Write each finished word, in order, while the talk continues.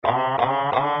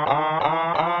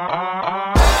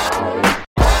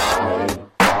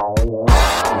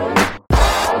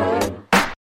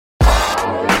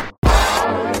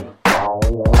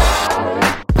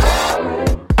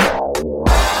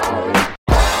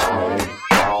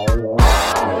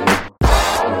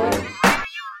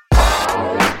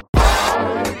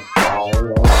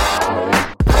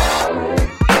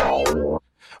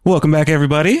Welcome back,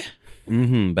 everybody.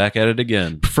 Back at it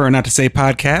again. Prefer not to say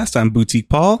podcast. I'm Boutique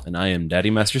Paul. And I am Daddy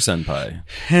Master Senpai.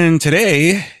 And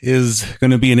today is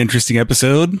going to be an interesting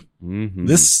episode.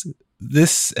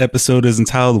 This episode is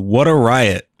entitled What a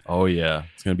Riot. Oh, yeah.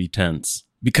 It's going to be tense.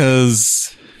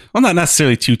 Because, well, not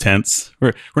necessarily too tense.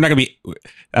 We're not going to be,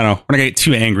 I don't know, we're not going to get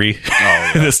too angry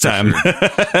this time. Sure.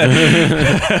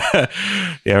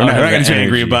 Yeah, we're not going to get too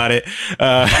angry about it.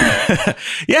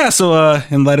 So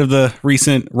in light of the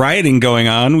recent rioting going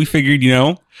on, we figured,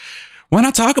 why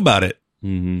not talk about it?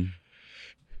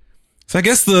 So I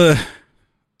guess the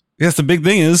big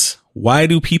thing is, why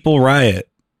do people riot?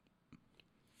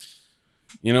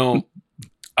 I'm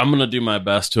going to do my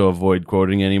best to avoid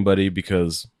quoting anybody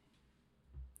because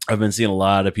I've been seeing a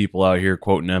lot of people out here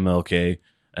quoting MLK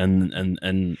and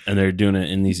they're doing it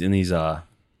in these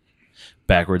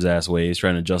backwards ass ways,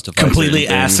 trying to justify completely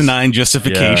asinine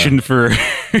justification for and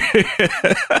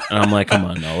I'm like, come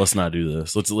on, no, let's not do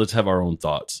this. Let's have our own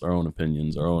thoughts, our own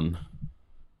opinions, our own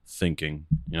thinking.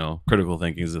 Critical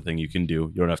thinking is the thing you can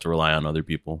do. You don't have to rely on other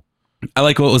people. I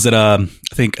like, what was it? I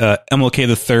think MLK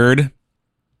the Third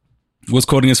was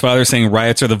quoting his father saying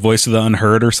riots are the voice of the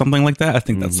unheard or something like that. I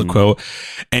think that's the quote.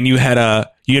 And you had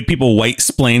people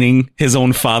white-splaining his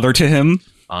own father to him.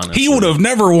 Honestly. He would have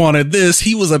never wanted this.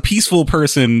 He was a peaceful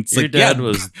person. It's your dad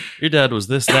was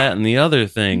this, that, and the other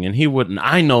thing, and he wouldn't.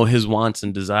 I know his wants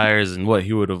and desires and what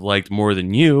he would have liked more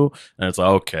than you. And it's like,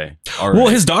 okay, all right. Well,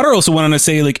 his daughter also went on to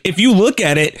say, like, if you look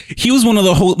at it, he was one of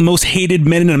the most hated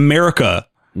men in America.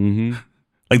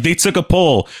 Like, they took a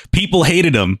poll, people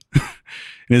hated him.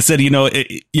 And it said,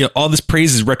 all this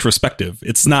praise is retrospective.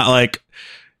 It's not like,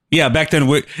 back then,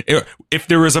 if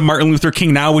there was a Martin Luther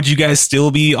King now, would you guys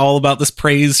still be all about this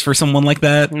praise for someone like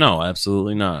that? No,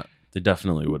 absolutely not. They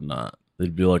definitely would not.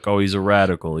 They'd be like, oh, he's a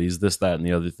radical. He's this, that, and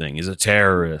the other thing. He's a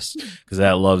terrorist. Because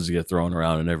that loves to get thrown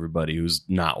around in everybody who's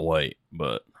not white.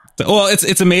 But well,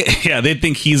 it's amazing. Yeah, they'd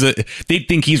think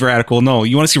he's radical. No,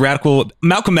 you want to see radical?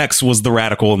 Malcolm X was the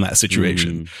radical in that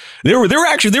situation. There were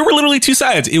literally two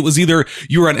sides. It was either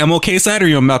you were on MLK side or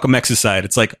you're on Malcolm X's side.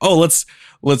 It's like, oh, let's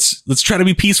try to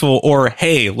be peaceful, or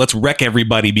hey, let's wreck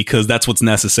everybody because that's what's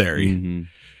necessary.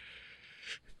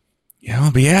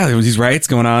 But there was these riots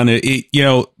going on.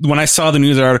 When I saw the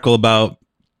news article about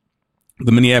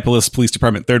the Minneapolis Police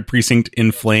Department 3rd Precinct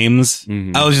in flames,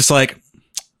 I was just like,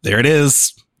 there it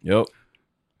is. Yep.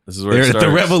 This is where the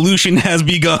revolution has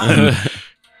begun.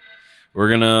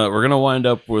 We're gonna wind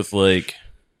up with like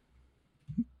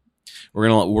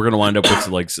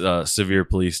severe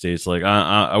police states. Like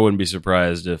I wouldn't be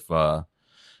surprised if the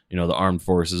armed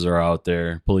forces are out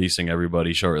there policing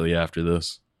everybody shortly after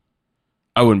this.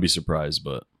 I wouldn't be surprised,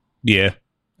 but yeah,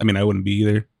 I mean, I wouldn't be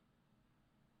either.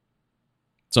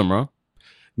 Something wrong?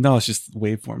 No, it's just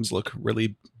waveforms look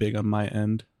really big on my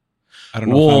end. I don't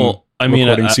know.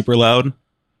 Recording super loud.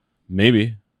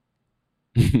 Maybe.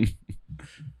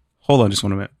 Hold on just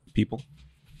 1 minute, people.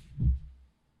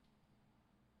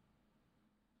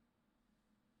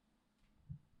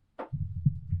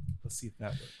 Let's see if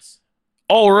that works.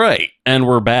 All right, and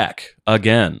we're back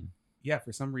again. Yeah,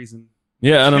 for some reason.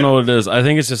 Yeah, I don't know what it is. I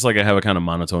think it's just like I have a kind of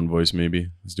monotone voice. Maybe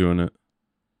it's doing it.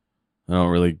 I don't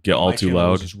really get all too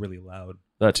loud. Just really loud.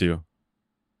 That too.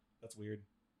 That's weird.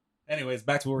 Anyways,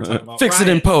 back to what we're talking about. Fix it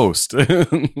in post.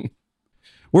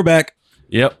 We're back.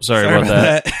 Yep. Sorry about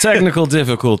that. Technical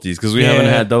difficulties, because we haven't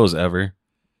had those ever.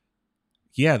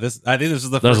 Yeah, I think this is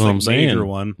the first major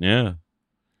one. Yeah.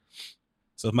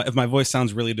 So if my voice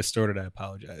sounds really distorted, I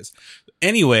apologize.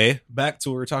 Anyway, back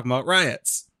to what we're talking about,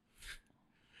 riots.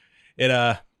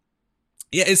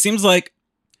 It seems like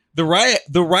the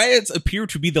riots appear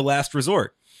to be the last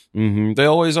resort. They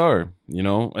always are.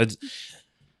 It's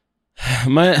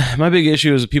my big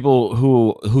issue is people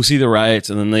who see the riots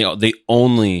and then they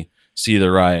only see the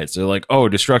riots. They're like, oh,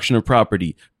 destruction of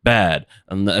property, bad,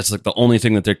 and that's like the only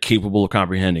thing that they're capable of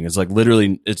comprehending. It's like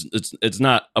literally, it's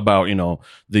not about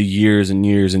the years and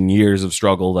years and years of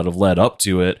struggle that have led up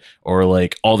to it, or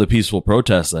like all the peaceful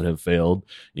protests that have failed.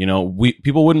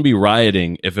 People wouldn't be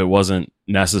rioting if it wasn't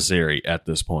necessary at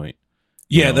this point.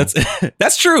 Yeah,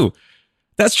 that's true.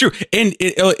 That's true. And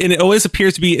it always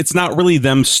appears to be, it's not really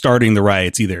them starting the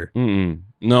riots either.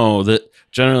 No, that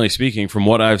generally speaking, from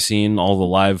what I've seen, all the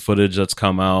live footage that's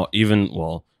come out, I don't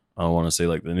want to say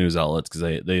like the news outlets,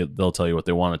 because they'll tell you what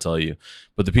they want to tell you.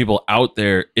 But the people out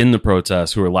there in the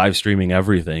protests who are live streaming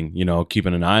everything,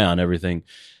 keeping an eye on everything,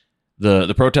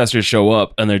 the protesters show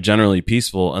up and they're generally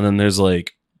peaceful. And then there's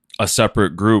like a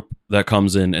separate group that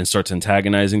comes in and starts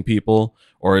antagonizing people,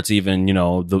 or it's even,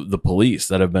 the police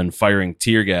that have been firing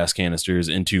tear gas canisters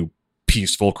into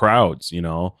peaceful crowds,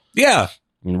 Yeah.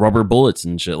 and rubber bullets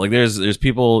and shit. Like there's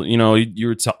people, you know, you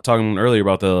were talking earlier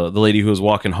about the lady who was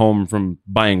walking home from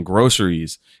buying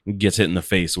groceries and gets hit in the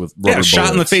face with rubber bullets.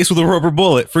 Shot in the face with a rubber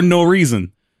bullet for no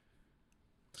reason.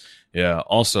 Yeah.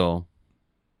 Also,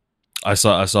 I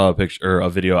saw a picture or a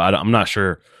video. I'm not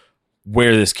sure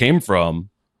where this came from,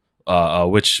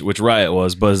 which riot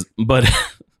was, but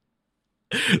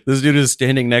this dude is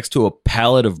standing next to a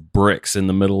pallet of bricks in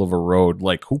the middle of a road.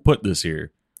 Like, who put this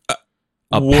here?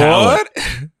 What?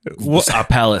 A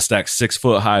pallet stacked 6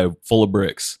 foot high, full of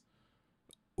bricks.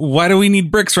 Why do we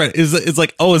need bricks? Right? It's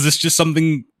like, oh, is this just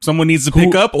something someone needs to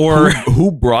pick up, or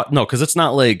who brought? No, because it's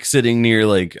not like sitting near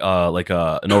like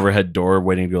an overhead door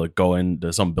waiting to like go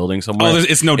into some building somewhere. Oh,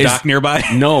 it's no dock nearby.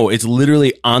 No, it's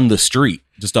literally on the street,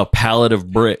 just a pallet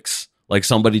of bricks. Like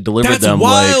somebody delivered That's them.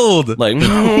 Wild. Like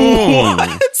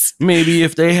What? Maybe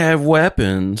if they have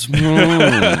weapons.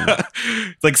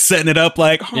 It's like setting it up.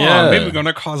 Like, maybe we're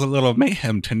gonna cause a little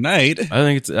mayhem tonight. I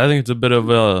think it's a bit of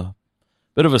a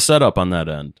setup on that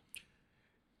end.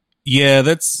 Yeah,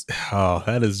 that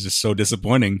is just so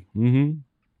disappointing. Mm-hmm.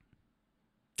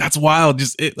 That's wild.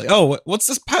 What's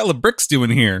this pile of bricks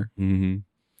doing here? Mm-hmm.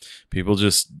 People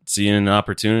just seeing an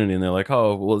opportunity and they're like,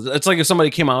 oh, well, it's like if somebody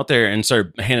came out there and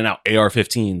started handing out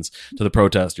AR-15s to the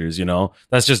protesters, you know,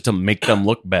 that's just to make them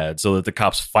look bad so that the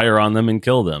cops fire on them and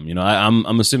kill them. You know,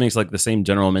 I'm assuming it's like the same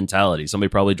general mentality. Somebody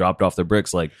probably dropped off their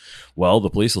bricks like, well, the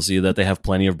police will see that they have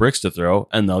plenty of bricks to throw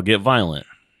and they'll get violent.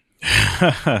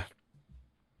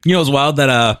 You know, it's wild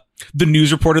that the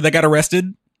news reporter that got arrested.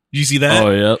 Did you see that?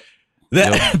 Oh, yeah.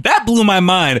 That blew my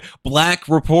mind. Black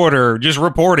reporter just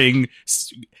reporting,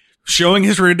 showing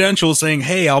his credentials, saying,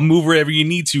 hey, I'll move wherever you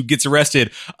need to, gets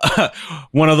arrested.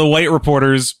 One of the white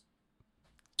reporters,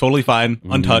 totally fine,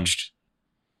 untouched.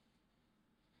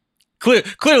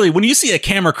 Clearly, when you see a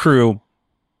camera crew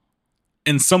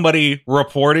and somebody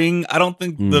reporting, I don't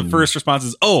think the first response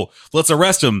is, oh, let's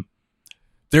arrest him.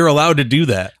 They're allowed to do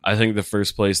that. I think the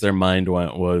first place their mind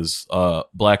went was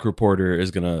black reporter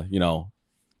is going to, you know,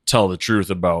 tell the truth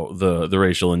about the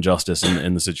racial injustice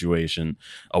in the situation.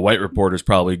 A white reporter is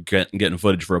probably getting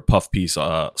footage for a puff piece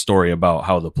story about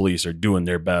how the police are doing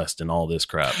their best and all this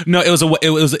crap. No, it was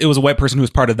a white person who was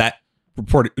part of that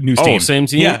news team. Oh, same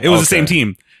team? Yeah, it was the same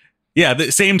team. Yeah, the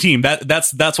same team.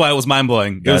 That's why it was mind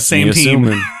blowing. It was the same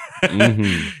team.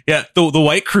 Mm-hmm. Yeah, the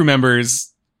white crew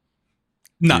members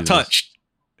not touched.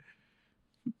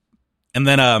 And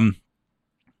then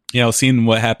seeing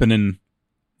what happened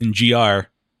in GR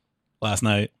last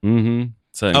night. Mm-hmm.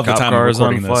 Setting cop cars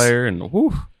on fire and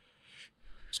whew,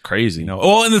 it's crazy. You know,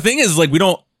 well, and the thing is, like, we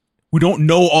don't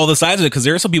know all the sides of it because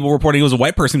there are some people reporting it was a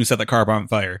white person who set that car on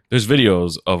fire. There's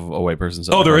videos of a white person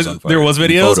setting there was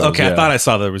videos? Photos, okay, yeah. I thought I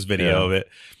saw there was video of it.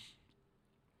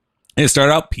 And it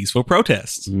started out peaceful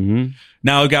protests. Mm-hmm.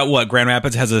 Now we got what? Grand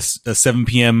Rapids has a 7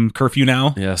 p.m. curfew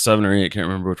now? Yeah, 7 or 8, can't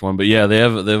remember which one. But yeah, they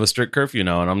have a strict curfew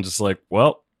now, and I'm just like,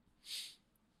 well,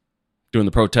 doing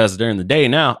the protests during the day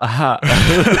now.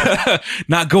 Aha.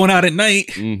 Not going out at night.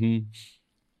 Mm-hmm.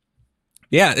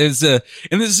 Yeah, and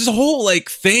there's this whole like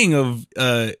thing of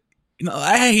I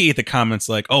hate the comments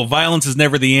like, oh, violence is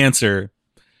never the answer.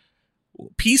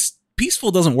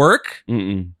 Peaceful doesn't work.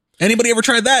 Mm-mm. Anybody ever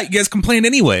tried that? You guys complained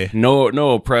anyway.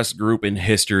 No oppressed group in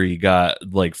history got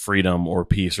like freedom or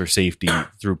peace or safety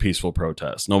through peaceful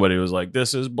protests. Nobody was like,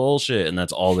 this is bullshit. And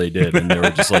that's all they did. And they were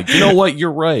just like, you know what?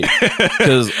 You're right.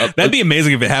 Because that'd be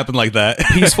amazing if it happened like that.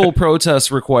 Peaceful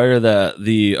protests require that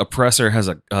the oppressor has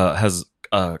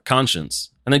a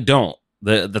conscience, and they don't.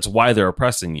 That's why they're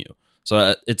oppressing you.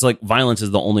 So it's like violence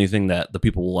is the only thing that the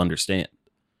people will understand.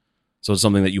 So it's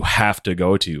something that you have to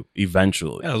go to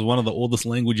eventually. Yeah, it was one of the oldest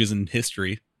languages in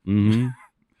history. Mm-hmm.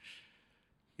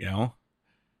 You know,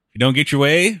 if you don't get your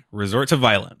way, resort to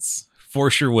violence.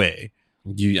 Force your way.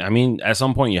 I mean, at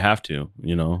some point you have to,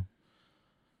 you know.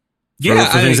 For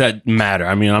things that matter.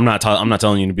 I mean, I'm not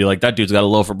telling you to be like, that dude's got a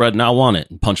loaf of bread and I want it,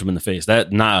 and punch him in the face.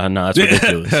 That's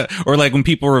ridiculous. Or like when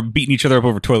people were beating each other up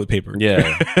over toilet paper.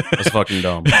 Yeah, that's fucking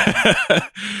dumb.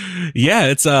 Yeah,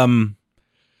 it's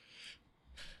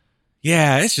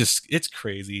yeah, it's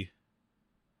crazy.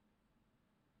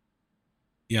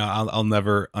 Yeah, I'll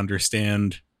never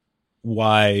understand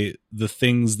why the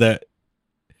things that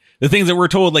we're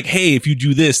told, like, hey, if you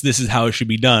do this is how it should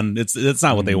be done. That's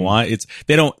not what they want.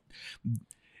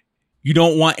 You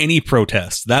don't want any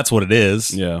protest. That's what it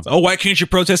is. Yeah. Oh, why can't you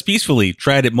protest peacefully?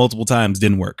 Tried it multiple times,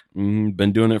 didn't work.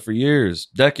 Been doing it for years,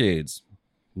 decades.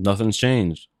 Nothing's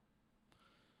changed.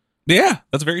 Yeah,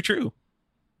 that's very true.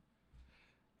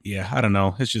 Yeah, I don't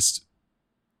know. It's just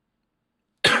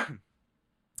I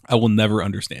will never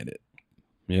understand it.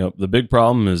 Yep. The big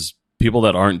problem is people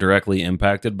that aren't directly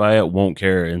impacted by it won't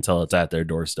care until it's at their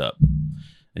doorstep.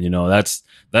 And, you know, that's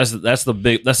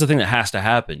the thing that has to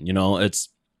happen. You know, it's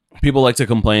people like to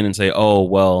complain and say, oh,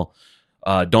 well,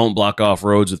 don't block off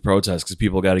roads with protests because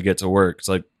people got to get to work. It's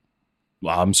like,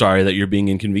 well, I'm sorry that you're being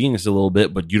inconvenienced a little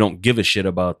bit, but you don't give a shit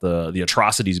about the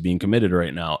atrocities being committed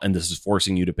right now. And this is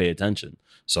forcing you to pay attention.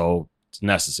 So it's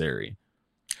necessary.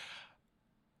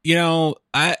 You know,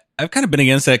 I've kind of been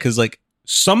against that because, like,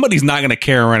 somebody's not going to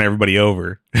care and run everybody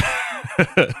over.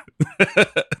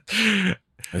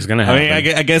 It's going to happen. I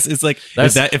mean, I guess it's like,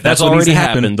 if that's already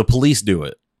happened, the police do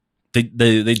it. They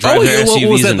drive their SUVs what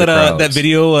was into crowds. that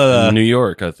video? In New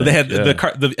York, I think. They had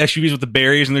the SUVs with the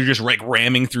barriers, and they're just like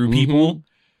ramming through people.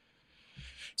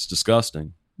 It's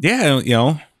disgusting. Yeah, you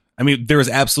know, I mean, there was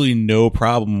absolutely no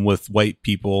problem with white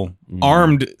people,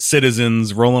 armed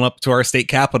citizens, rolling up to our state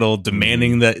capitol,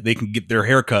 demanding that they can get their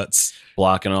haircuts,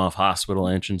 blocking off hospital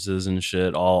entrances and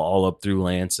shit, all up through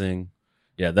Lansing.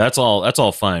 Yeah, that's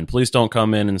all fine. Police don't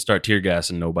come in and start tear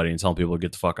gassing nobody and telling people to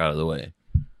get the fuck out of the way.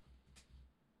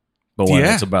 But when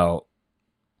it's about,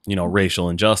 you know, racial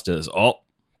injustice,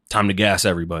 time to gas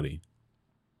everybody.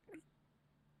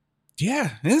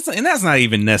 Yeah, and that's not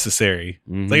even necessary.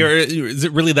 Like, is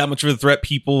it really that much of a threat?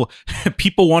 People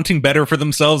wanting better for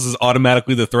themselves is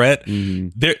automatically the threat.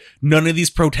 None of these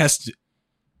protests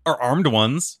are armed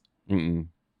ones.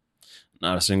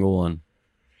 Not a single one.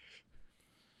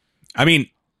 I mean,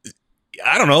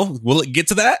 I don't know. Will it get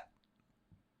to that?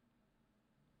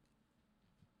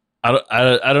 I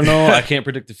don't know. I can't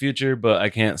predict the future, but I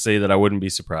can't say that I wouldn't be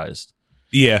surprised.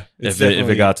 Yeah, if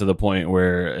it got to the point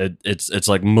where it's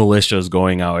like militias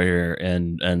going out here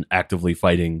and actively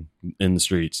fighting in the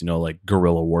streets, you know, like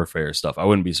guerrilla warfare stuff. I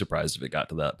wouldn't be surprised if it got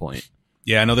to that point.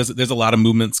 Yeah, I know there's a lot of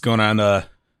movements going on,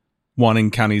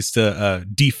 wanting counties to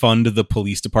defund the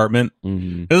police department.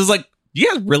 It was like,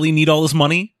 you guys really need all this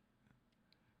money?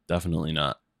 Definitely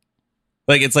not.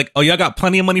 Like, it's like, oh, y'all got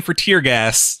plenty of money for tear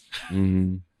gas.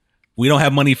 We don't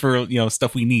have money for, you know,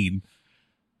 stuff we need.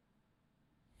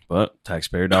 But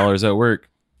taxpayer dollars at work.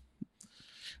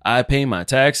 I pay my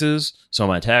taxes so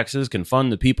my taxes can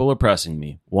fund the people oppressing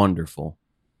me. Wonderful.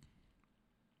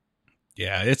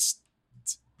 Yeah, it's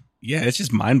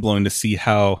just mind blowing to see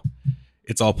how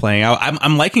it's all playing out.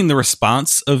 I'm liking the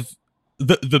response of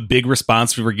the big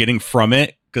response we were getting from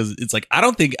it, because it's like, I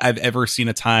don't think I've ever seen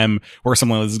a time where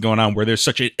something like this is going on where there's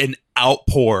such an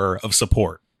outpour of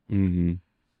support.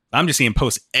 I'm just seeing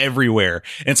posts everywhere.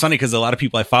 And it's funny because a lot of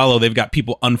people I follow, they've got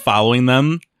people unfollowing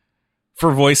them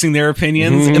for voicing their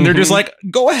opinions. And they're just like,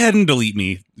 go ahead and delete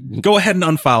me. Go ahead and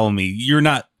unfollow me.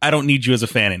 I don't need you as a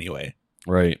fan anyway.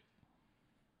 Right.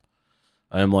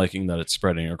 I am liking that it's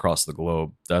spreading across the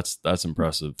globe. That's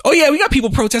impressive. Oh yeah, we got people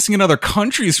protesting in other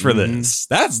countries for this.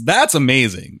 That's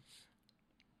amazing.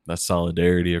 That's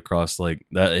solidarity across you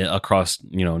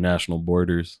know, national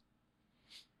borders.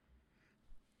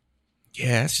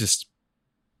 Yeah, it's just,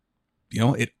 you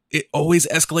know, it always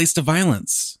escalates to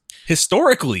violence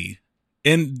historically.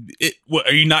 And what,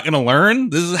 are you not going to learn?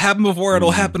 This has happened before.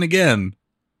 It'll happen again.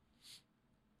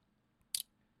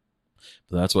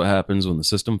 But that's what happens when the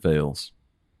system fails.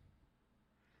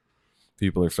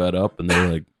 People are fed up and they're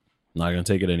like, not going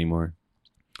to take it anymore.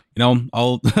 You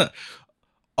know,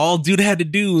 all dude had to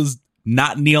do was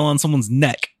not kneel on someone's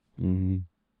neck.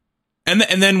 And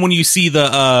then when you see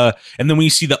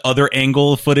the other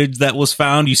angle of footage that was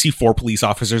found, you see 4 police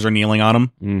officers are kneeling on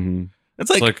him. It's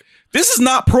like, this is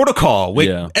not protocol. Wait,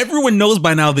 everyone knows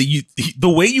by now that the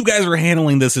way you guys are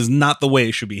handling this is not the way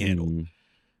it should be handled.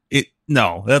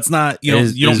 No, that's not. You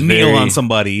don't kneel on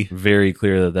somebody. Very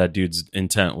clear that dude's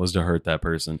intent was to hurt that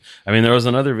person. I mean, there was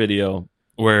another video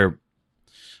where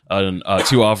 2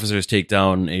 officers take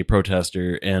down a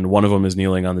protester, and one of them is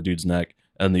kneeling on the dude's neck.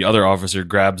 And the other officer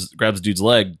grabs the dude's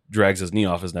leg, drags his knee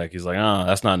off his neck. He's like,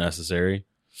 that's not necessary.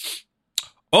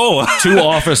 Oh, 2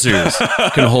 officers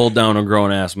can hold down a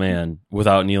grown-ass man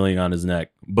without kneeling on his neck.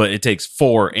 But it takes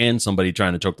 4 and somebody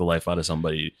trying to choke the life out of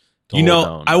somebody to hold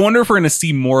down. I wonder if we're going to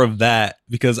see more of that,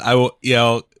 because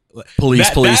police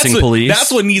policing police.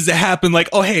 That's what needs to happen. Like,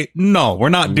 oh, hey, no, we're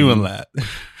not doing that.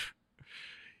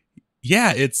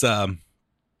 Yeah, it's to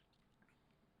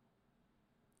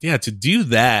do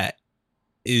that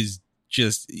is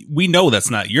just, we know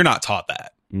you're not taught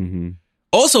that.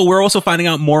 Also, we're also finding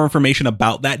out more information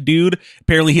about that dude.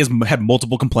 Apparently he has had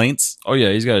multiple complaints. Oh yeah,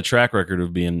 he's got a track record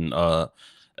of being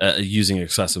using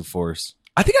excessive force.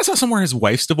 I think I saw somewhere his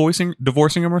wife's divorcing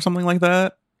him or something like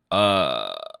that.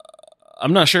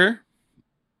 I'm not sure,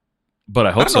 but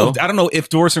I hope so. I don't know if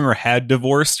divorcing her had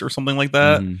divorced or something like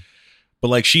that. But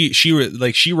like she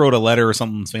wrote a letter or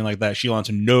something saying like that. She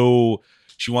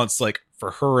She wants like for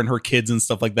her and her kids and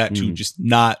stuff like that to Mm. just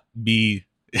not be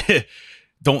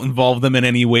don't involve them in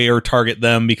any way or target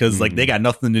them because like they got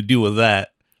nothing to do with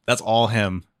that. That's all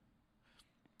him.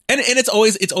 And it's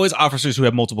always officers who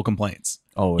have multiple complaints.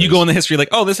 Always. You go in the history like,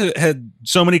 oh, this had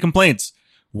so many complaints.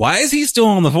 Why is he still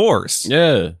on the force?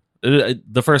 Yeah.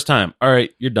 The first time. All right,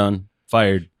 you're done.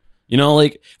 Fired. You know,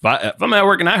 like if I'm at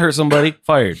work and I hurt somebody,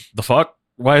 fired. The fuck?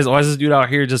 Why is this dude out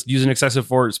here just using excessive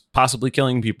force, possibly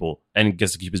killing people, and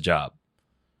gets to keep his job?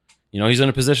 You know, he's in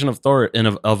a position of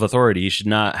authority. He should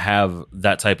not have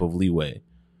that type of leeway.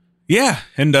 Yeah,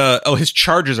 and his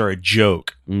charges are a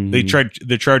joke. Mhm.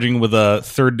 They're charging with a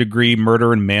 3rd-degree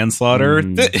murder and manslaughter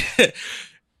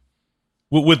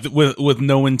with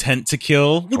no intent to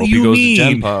kill. What Hope do you he goes mean? to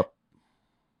Gen Pop.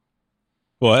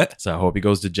 What? So I hope he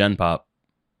goes to Gen Pop.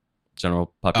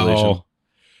 General population. Oh.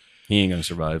 He ain't gonna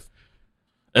survive.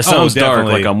 It sounds dark,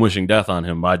 definitely. like I'm wishing death on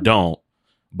him. I don't.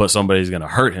 But somebody's gonna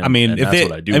hurt him. I mean, and if that's they,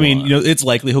 what I do. I mean, want. you know, it's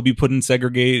likely he'll be put in a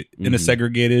Mhm.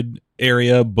 segregated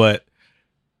area, but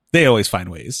they always find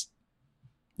ways.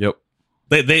 Yep.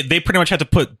 They pretty much have to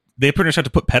put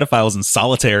pedophiles in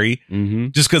solitary Mm-hmm.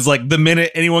 just because like the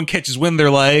minute anyone catches wind,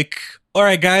 they're like, "All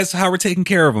right, guys, how we're taking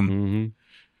care of them." Mm-hmm.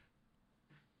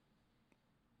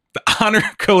 The honor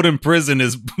code in prison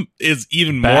is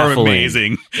even more Baffling.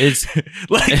 amazing. It's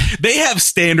Like they have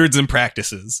standards and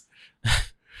practices.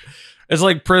 it's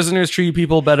like prisoners treat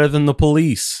people better than the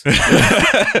police.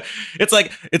 It's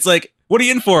like, what are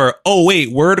you in for? Oh wait,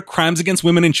 word crimes against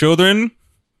women and children.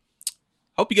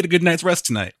 Hope you get a good night's rest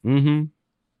tonight. Mm-hmm.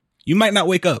 You might not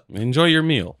wake up. Enjoy your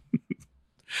meal.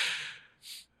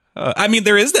 I mean,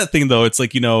 there is that thing though. It's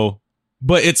like, you know,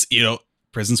 but it's, you know,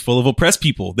 prison's full of oppressed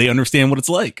people. They understand what it's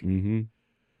like, Mm-hmm.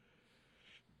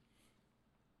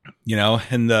 you know,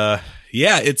 and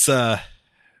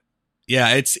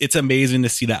it's amazing to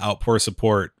see that outpour of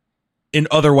support in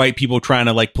other white people trying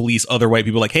to like police other white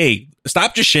people. Like, hey,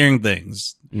 stop just sharing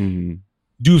things. Mm-hmm.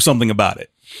 Do something about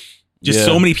it. Just Yeah.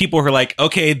 so many people who are like,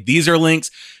 okay, these are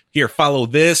links. Here, follow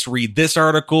this, read this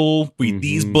article, read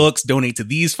these Mhm. books, donate to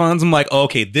these funds. I'm like,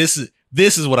 okay, this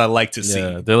is what I like to see.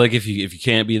 Yeah, they're like if you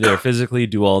can't be there physically,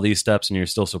 do all these steps, and you're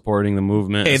still supporting the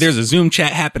movement. Hey, there's a Zoom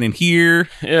chat happening here.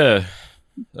 Yeah,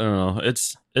 I don't know.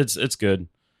 It's good.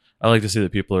 I like to see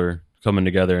that people are coming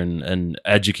together and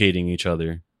educating each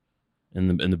other in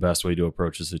the best way to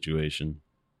approach the situation.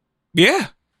 Yeah.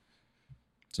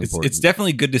 It's important. It's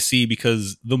definitely good to see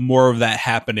because the more of that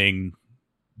happening,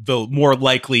 the more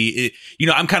likely it, you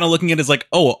know, I'm kind of looking at it as like,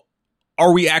 oh,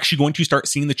 are we actually going to start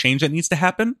seeing the change that needs to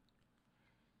happen?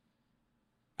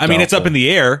 I mean, it's up Doubtful. in the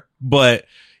air, but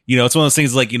you know, it's one of those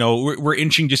things like, you know, we're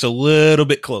inching just a little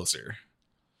bit closer.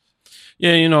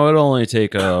 Yeah, you know, it'll only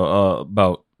take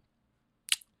about,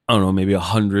 I don't know, maybe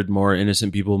 100 more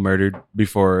innocent people murdered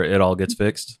before it all gets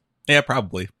fixed. Yeah,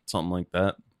 probably. Something like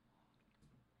that.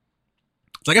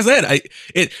 Like I said,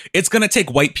 it's going to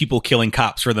take white people killing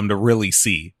cops for them to really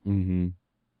see. Mm-hmm.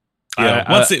 You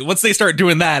know, once they start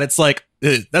doing that, it's like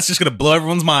that's just going to blow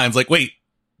everyone's minds. Like, wait,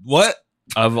 what?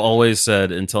 I've always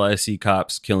said until I see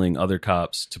cops killing other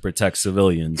cops to protect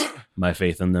civilians, my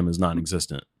faith in them is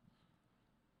non-existent.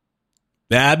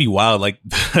 That'd be wild. Like,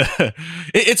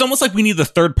 it's almost like we need the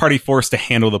third party force to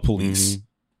handle the police. Mhm.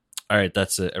 All right,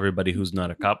 that's it. Everybody who's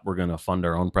not a cop, we're going to fund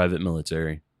our own private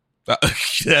military.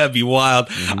 That'd be wild.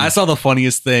 Mhm. I saw the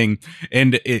funniest thing,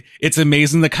 and it's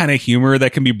amazing the kind of humor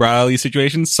that can be brought out of these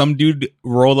situations. Some dude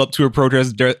rolled up to a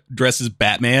protest dressed as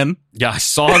Batman. Yeah, I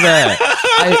saw that.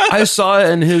 I saw it,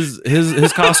 and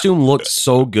his costume looked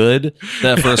so good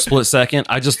that for a split second,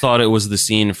 I just thought it was the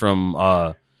scene from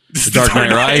The Dark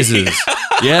Knight Rises.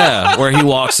 Yeah, where he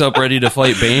walks up ready to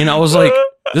fight Bane. I was like,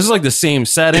 this is like the same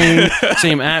setting,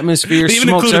 same atmosphere, They even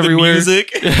smokes included everywhere. The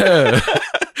music. Yeah.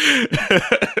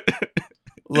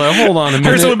 Like, hold on a I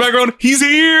heard someone in minute. the background. He's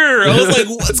here. I was like,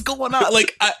 what's going on?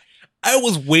 Like, I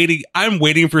was waiting. I'm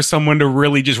waiting for someone to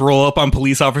really just roll up on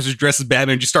police officers dressed as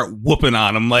Batman and just start whooping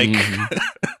on them. Like, Mhm.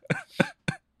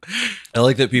 I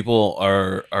like that people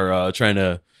are trying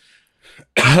to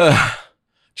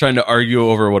argue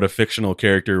over what a fictional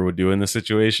character would do in this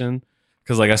situation.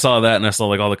 Because like I saw that and I saw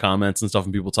like all the comments and stuff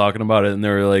and people talking about it, and they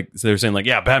were saying like,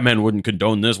 yeah, Batman wouldn't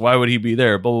condone this. Why would he be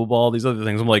there? Blah blah blah. All these other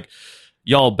things. I'm like,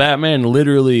 y'all, Batman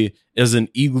literally is an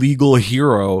illegal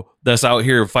hero that's out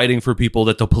here fighting for people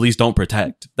that the police don't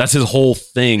protect. That's his whole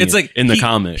thing. it's like in the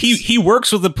comics. He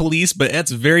works with the police, but that's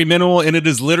very minimal. And it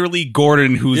is literally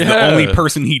Gordon who's the Yeah. only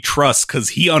person he trusts because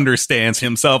he understands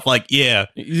himself. Like, yeah,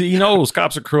 He knows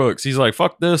cops are crooks. He's like,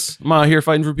 fuck this. I'm out here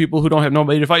fighting for people who don't have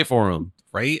nobody to fight for them.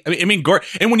 right. I mean, Gordon.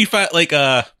 And when you fight like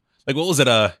what was it?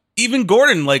 even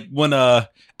Gordon, like when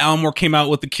Alan Moore came out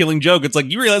with The Killing Joke, it's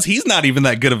like you realize he's not even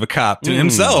that good of a cop to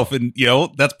himself, and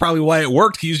that's probably why it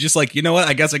worked. He's just like, you know what?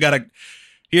 I guess I gotta.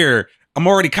 Here, I'm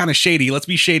already kind of shady. Let's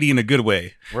be shady in a good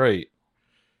way. Right.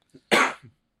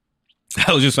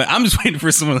 I'm just waiting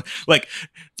for someone like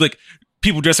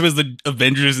people dressed up as the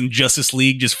Avengers and Justice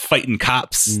League just fighting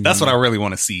cops. Mm-hmm. That's what I really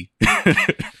want to see.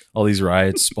 All these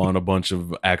riots spawn a bunch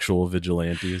of actual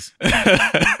vigilantes.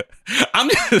 I'm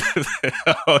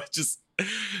just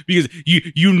because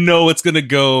it's gonna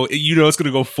go. It's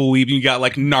gonna go full weave. You got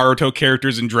like Naruto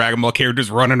characters and Dragon Ball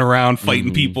characters running around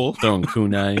fighting people, throwing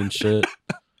kunai and shit.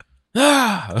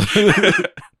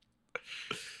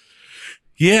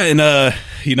 Yeah, and I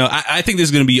think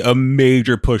there's going to be a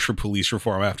major push for police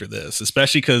reform after this,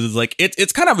 especially because it's like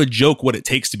it's kind of a joke what it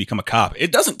takes to become a cop.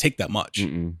 It doesn't take that much.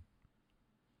 Mm-mm.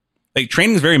 Like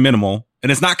training is very minimal,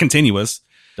 and it's not continuous.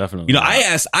 Definitely.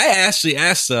 I actually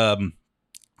asked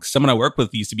someone I work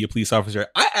with used to be a police officer.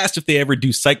 I asked if they ever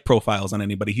do psych profiles on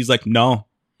anybody. He's like, no,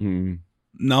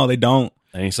 no, they don't.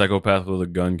 Any psychopath with a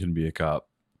gun can be a cop.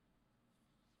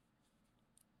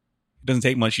 It doesn't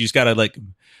take much. You just gotta like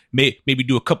maybe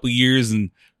do a couple years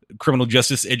in criminal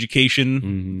justice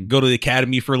education, go to the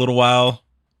academy for a little while,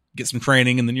 get some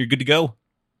training, and then you're good to go.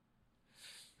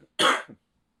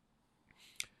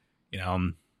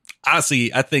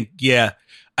 Honestly, I think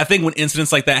when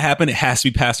incidents like that happen, it has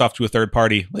to be passed off to a third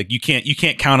party. Like you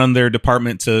can't count on their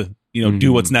department to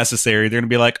do what's necessary. They're gonna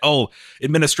be like, oh,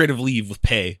 administrative leave with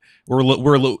pay.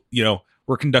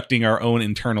 We're conducting our own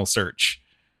internal search.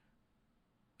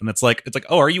 And it's like,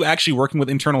 oh, are you actually working with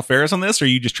internal affairs on this, or are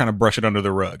you just trying to brush it under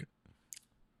the rug?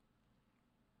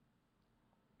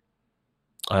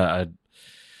 I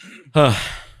don't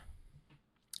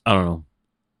know.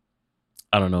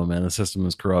 I don't know, man. The system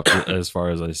is corrupt as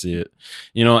far as I see it.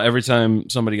 Every time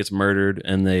somebody gets murdered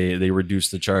and they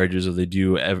reduce the charges, or they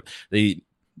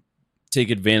take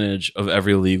advantage of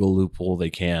every legal loophole they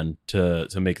can to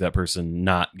make that person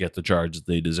not get the charge that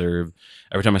they deserve.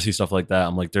 Every time I see stuff like that,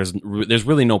 I'm like, there's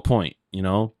really no point,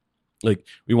 Like,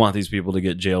 we want these people to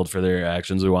get jailed for their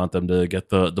actions. We want them to get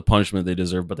the punishment they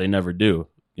deserve, but they never do.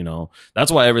 That's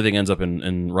why everything ends up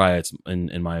in riots,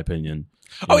 in my opinion.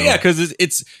 Yeah, because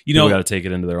it's people got to take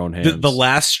it into their own hands. The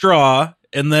last straw.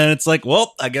 And then it's like,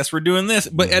 well, I guess we're doing this.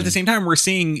 But at the same time, we're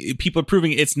seeing people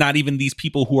proving it's not even these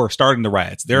people who are starting the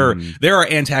riots. There are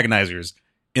antagonizers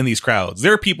in these crowds.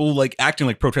 There are people like acting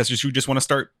like protesters who just want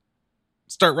to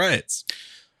start riots.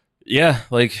 Yeah,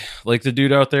 like the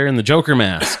dude out there in the Joker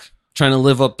mask trying to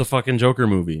live up the fucking Joker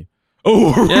movie.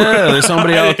 Oh, yeah, there's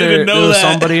somebody out there. There's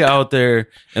somebody out there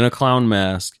in a clown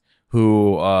mask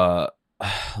who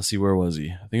let's see, where was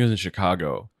he? I think it was in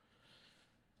Chicago.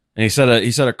 And he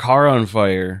set a car on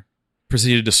fire,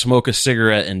 proceeded to smoke a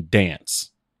cigarette and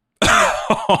dance.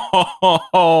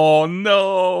 Oh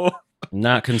no!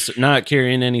 Not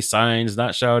carrying any signs,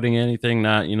 not shouting anything,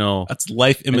 not That's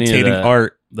life imitating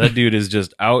art. That dude is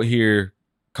just out here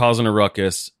causing a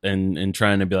ruckus and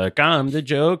trying to be like, I'm the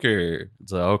Joker.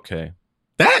 It's like, okay,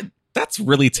 that's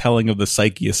really telling of the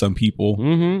psyche of some people.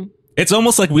 Mm-hmm. It's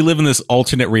almost like we live in this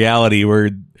alternate reality where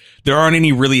there aren't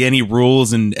any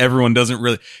rules, and everyone doesn't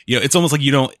really, it's almost like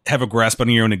you don't have a grasp on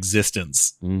your own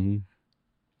existence. Mm-hmm.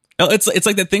 It's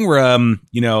like that thing where,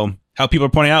 how people are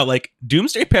pointing out, like,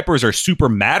 Doomsday Preppers are super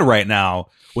mad right now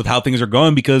with how things are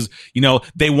going because,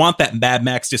 they want that Mad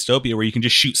Max dystopia where you can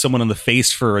just shoot someone in the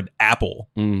face for an apple.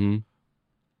 Mm-hmm.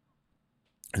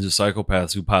 There's a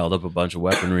psychopaths who piled up a bunch of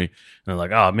weaponry, and they're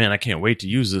like, oh man, I can't wait to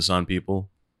use this on people.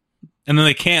 And then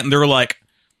they can't, and they're like,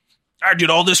 I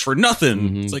did all this for nothing.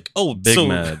 Mm-hmm. It's like, oh,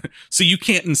 mad. So you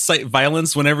can't incite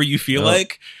violence whenever you feel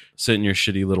like? Sit in your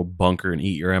shitty little bunker and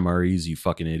eat your MREs, you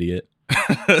fucking idiot.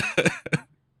 I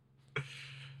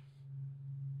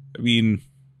mean,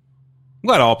 I'm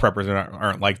glad all preppers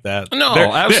aren't like that. No,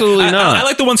 absolutely not. I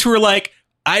like the ones who are like,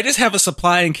 I just have a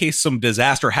supply in case some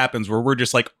disaster happens where we're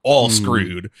just like all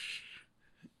screwed.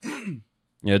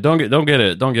 Yeah, don't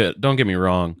get me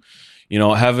wrong.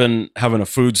 Having a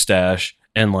food stash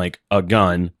and like a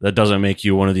gun, that doesn't make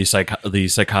you one of these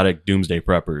psychotic doomsday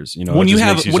preppers. When you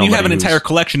have an entire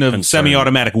collection of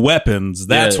semi-automatic weapons,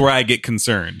 that's where I get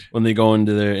concerned. When they go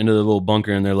into their little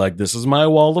bunker and they're like, "This is my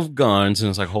wall of guns," and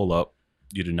it's like, hold up,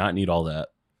 you do not need all that.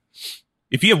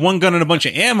 If you have one gun and a bunch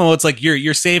of ammo, it's like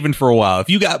you're saving for a while. If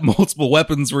you got multiple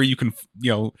weapons where you can,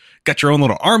 got your own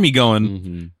little army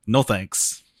going, no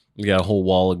thanks. You got a whole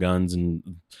wall of guns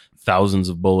and thousands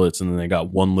of bullets, and then they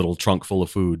got one little trunk full of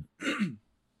food.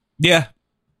 Yeah.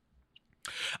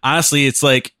 Honestly, it's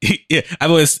like,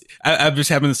 I'm just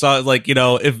having this thought, like,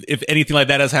 if anything like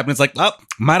that has happened, it's like, oh,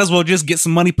 might as well just get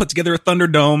some money, put together a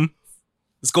Thunderdome,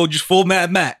 Let's go just full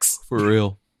Mad Max. For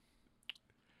real.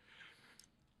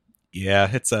 Yeah,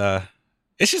 it's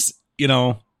just, you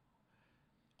know,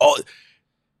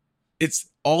 it's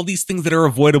all these things that are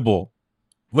avoidable.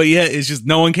 But yeah, it's just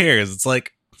no one cares. It's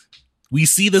like we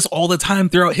see this all the time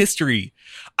throughout history.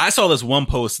 I saw this one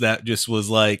post that just was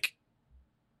like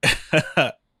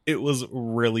it was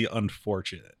really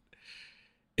unfortunate.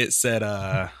 It said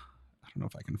I don't know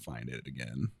if I can find it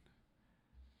again.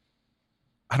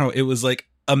 I don't know, it was like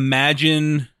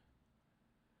imagine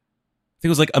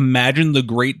the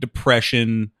Great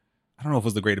Depression. I don't know if it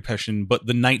was the Great Depression, but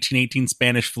the 1918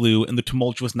 Spanish flu and the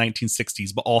tumultuous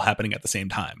 1960s, but all happening at the same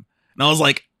time. And I was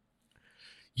like,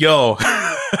 yo,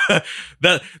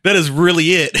 that is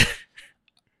really it.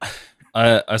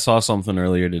 I saw something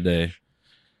earlier today,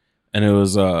 and it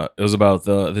was about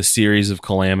the series of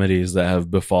calamities that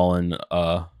have befallen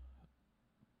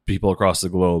people across the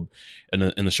globe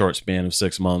in the short span of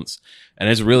 6 months. And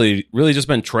it's really just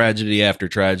been tragedy after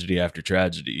tragedy after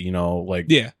tragedy, you know,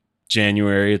 like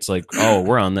January, it's like, oh,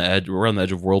 we're on the edge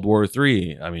of World War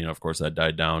III. I mean, of course that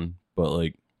died down, but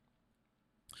like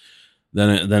then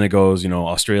it goes, you know,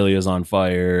 Australia's on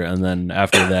fire, and then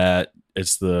after that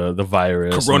it's the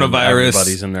virus, coronavirus,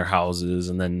 everybody's in their houses,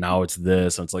 and then now it's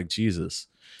this, and it's like, Jesus.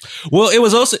 Well,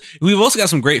 we've also got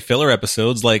some great filler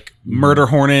episodes like Murder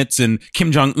Hornets and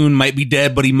Kim Jong-un might be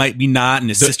dead, but he might be not, and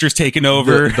his sister's taking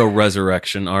over. The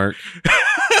resurrection arc.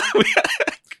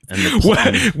 And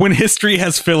when history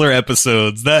has filler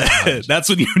episodes, that's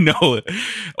when you know it.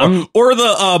 Or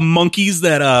the monkeys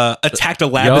that attacked a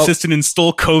lab assistant and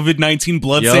stole COVID-19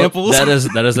 blood samples. That is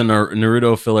a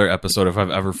Naruto filler episode if I've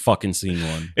ever fucking seen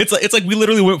one. It's like we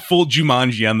literally went full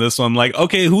Jumanji on this one. Like,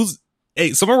 okay,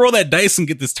 hey, someone roll that dice and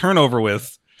get this turnover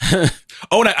with.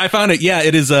 Oh, and I found it. Yeah,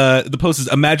 it is. The post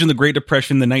is imagine the Great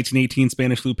Depression, the 1918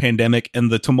 Spanish flu pandemic,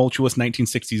 and the tumultuous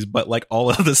 1960s, but like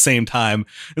all at the same time.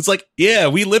 It's like, yeah,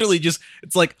 we literally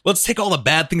it's like, let's take all the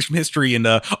bad things from history and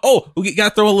we got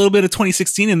to throw a little bit of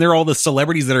 2016 in there, all the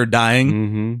celebrities that are dying.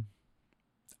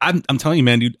 Mm-hmm. I'm telling you,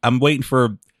 man, dude, I'm waiting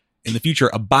for in the future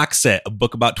a box set, a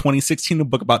book about 2016, a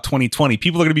book about 2020.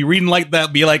 People are going to be reading like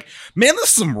that, be like, man, this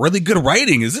is some really good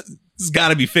writing. This has got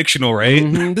to be fictional, right?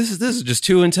 Mm-hmm. This is just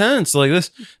too intense. Like this,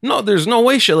 no, there's no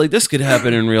way shit like this could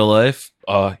happen in real life.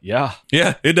 Yeah,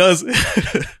 it does.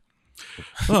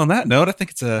 Well, on that note, I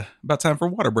think it's about time for a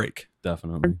water break.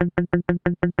 Definitely.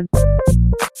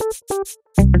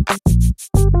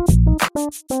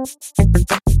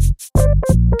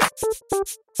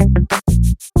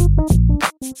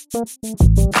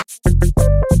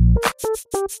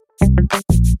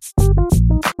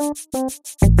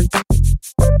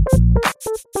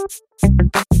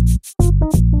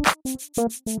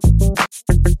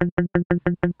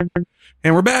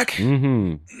 And we're back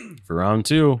for round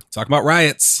 2. Talk about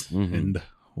riots and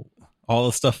all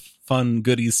the stuff, fun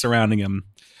goodies surrounding them.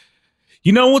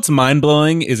 You know what's mind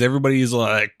blowing is everybody's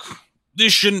like,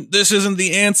 this isn't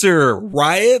the answer.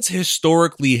 Riots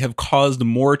historically have caused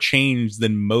more change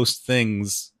than most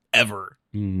things ever.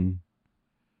 Mm-hmm.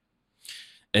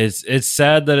 It's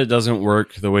sad that it doesn't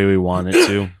work the way we want it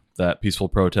to. That peaceful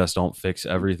protests don't fix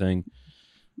everything,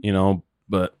 you know.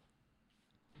 But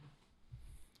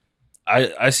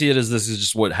I see it as this is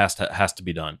just what has to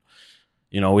be done.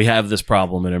 You know, we have this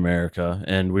problem in America,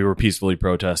 and we were peacefully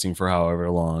protesting for however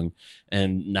long,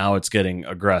 and now it's getting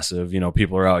aggressive. You know,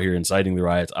 people are out here inciting the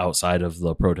riots outside of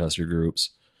the protester groups.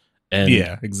 And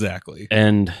yeah, exactly.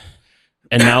 And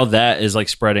now that is like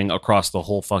spreading across the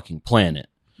whole fucking planet.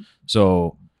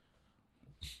 So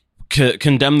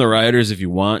condemn the rioters if you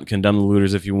want, condemn the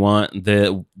looters if you want.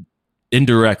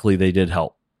 Indirectly, they did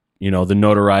help. You know, the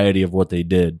notoriety of what they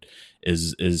did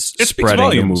is spreading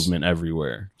the movement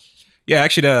everywhere. Yeah,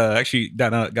 actually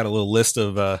got a little list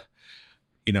of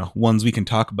ones we can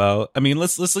talk about. I mean,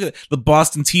 let's look at the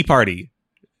Boston Tea Party.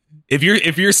 If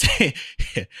you're saying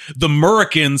the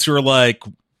Americans who are like,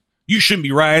 you shouldn't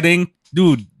be rioting,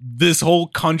 dude, this whole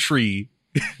country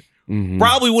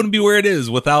probably wouldn't be where it is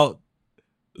without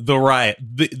the riot,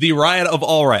 the riot of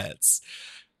all riots.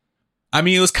 I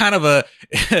mean, it was kind of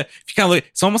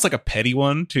it's almost like a petty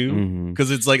one too, because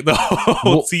it's like the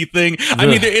whole tea thing. I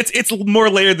mean, it's more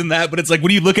layered than that, but it's like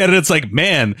when you look at it, it's like,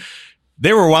 man,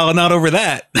 they were wilding out over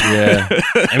that. Yeah,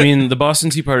 I mean, the Boston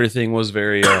Tea Party thing was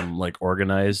very like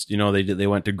organized. You know, they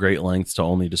went to great lengths to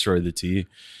only destroy the tea,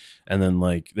 and then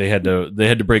like they had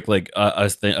to break like I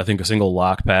think a single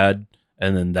lock pad,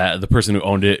 and then that the person who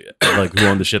owned it, like who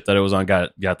owned the ship that it was on,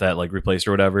 got that like replaced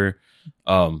or whatever.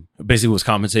 Basically was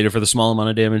compensated for the small amount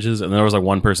of damages, and there was like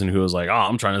one person who was like, oh,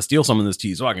 I'm trying to steal some of this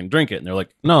tea so I can drink it, and they're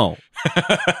like, no.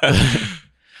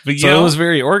 But, So it was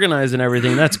very organized and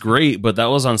everything. That's great, but that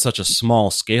was on such a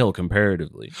small scale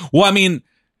comparatively. well, I mean,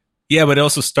 yeah, but it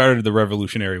also started the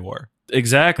Revolutionary War.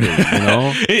 Exactly.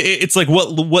 It's like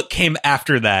what came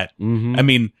after that. Mhm. I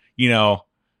mean,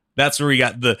 that's where we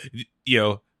got the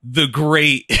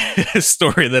great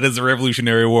story that is the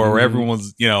Revolutionary War, where everyone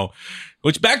was,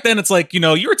 which back then it's like, you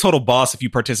were a total boss if you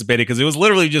participated, because it was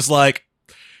literally just like,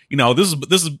 this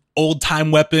is old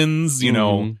time weapons.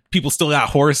 People still got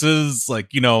horses. Like,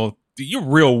 you're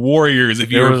real warriors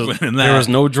if you were in that. There was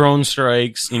no drone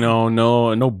strikes.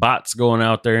 No bots going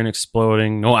out there and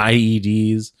exploding. No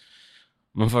IEDs.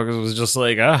 Motherfuckers was just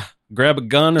like, grab a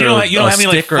gun or you don't have any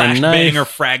like stick or a knife or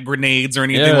frag grenades or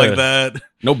anything like that.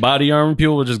 No body armor.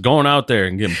 People were just going out there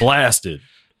and getting blasted.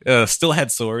 Still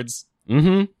had swords.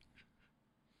 I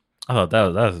thought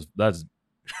that's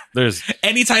there's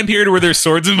any time period where there's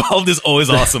swords involved is always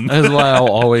awesome. That's why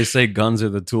I'll always say guns are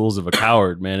the tools of a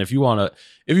coward, man. If you wanna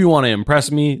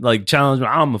impress me, like challenge me,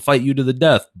 I'm gonna fight you to the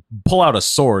death. Pull out a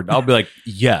sword. I'll be like,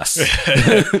 yes.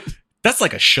 That's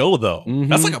like a show, though.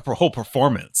 That's like a whole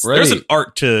performance. Right. There's an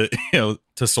art to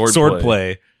sword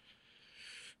play.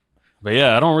 But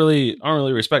yeah, I don't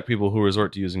really respect people who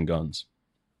resort to using guns.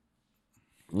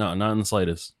 No, not in the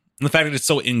slightest. And the fact that it's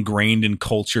so ingrained in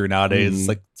culture nowadays, it's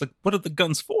like what are the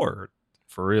guns for?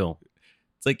 For real.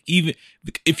 It's like, even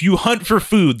if you hunt for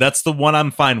food, that's the one I'm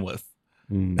fine with.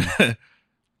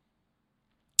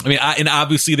 I mean, and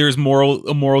obviously there's a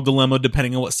moral dilemma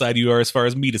depending on what side you are as far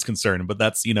as meat is concerned, but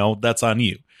that's on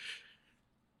you.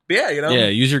 But yeah, yeah,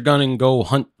 use your gun and go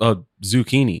hunt a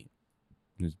zucchini.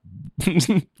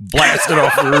 Blast it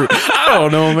off the roof. I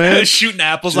don't know, man. Shooting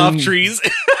apples off trees.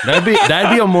 That'd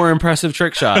be a more impressive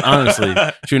trick shot, honestly.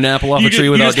 Shoot an apple off a tree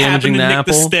without damaging the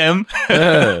apple. The stem.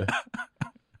 Yeah.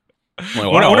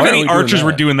 What if any archers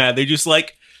were doing that? They just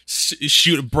like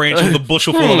shoot a branch with a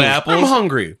bushel full of apples. I'm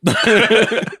hungry. But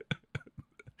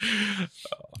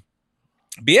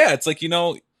yeah, it's like,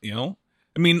 I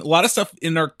mean, a lot of stuff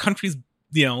in our country's,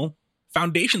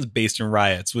 foundations based in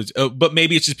riots, which, but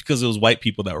maybe it's just because it was white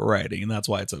people that were rioting, and that's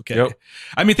why it's okay. Yep.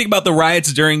 I mean, think about the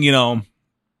riots during, all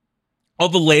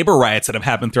the labor riots that have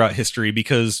happened throughout history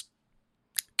because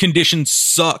conditions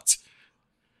sucked.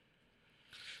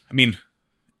 I mean,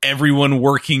 everyone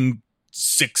working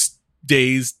 6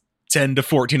 days, 10 to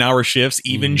 14-hour shifts,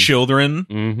 even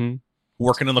children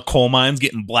working in the coal mines,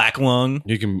 getting black lung.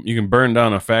 You can burn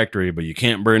down a factory, but you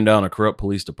can't burn down a corrupt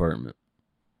police department.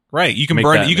 Right. You can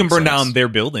burn down their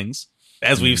buildings,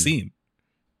 as we've seen.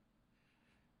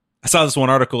 I saw this one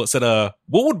article. It said,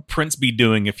 what would Prince be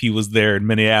doing if he was there in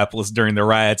Minneapolis during the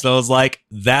riots? And I was like,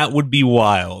 that would be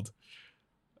wild.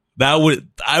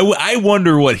 I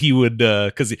wonder what he would,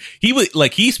 because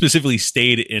he specifically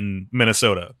stayed in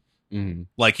Minnesota.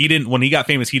 Like when he got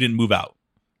famous, he didn't move out.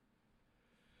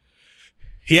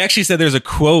 He actually said, there's a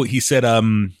quote. He said,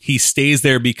 he stays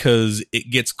there because it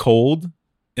gets cold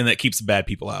and that keeps the bad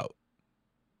people out.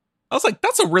 I was like,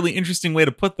 that's a really interesting way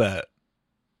to put that.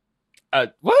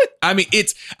 What? I mean,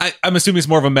 I'm assuming it's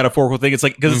more of a metaphorical thing. It's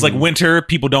like, because it's like winter.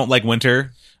 People don't like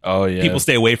winter. Oh, yeah. People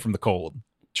stay away from the cold.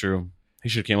 True. He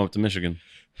should have came up to Michigan.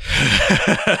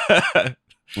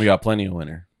 We got plenty of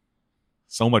winter.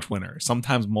 So much winter.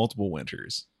 Sometimes multiple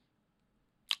winters.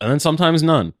 And then sometimes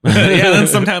none. Then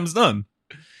sometimes none.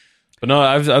 But no,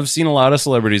 I've seen a lot of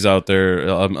celebrities out there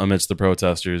amidst the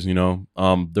protesters.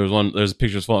 There's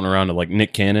pictures floating around of like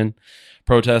Nick Cannon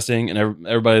protesting, and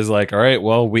everybody's like, "All right,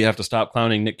 well, we have to stop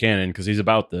clowning Nick Cannon because he's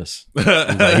about this. He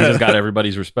just got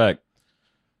everybody's respect."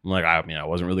 I'm like, I mean, I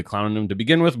wasn't really clowning him to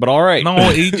begin with, but all right. No,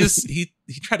 he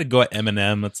tried to go at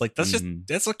Eminem. It's like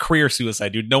that's a career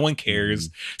suicide, dude. No one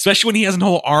cares, especially when he has a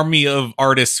whole army of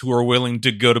artists who are willing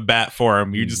to go to bat for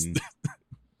him. You just.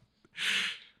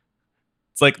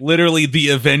 It's like literally the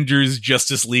Avengers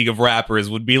Justice League of rappers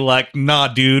would be like, nah,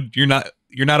 dude, you're not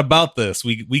about this.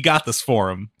 We got this for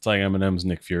him. It's like Eminem's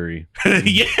Nick Fury.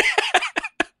 Yeah.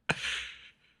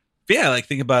 Yeah, like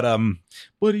think about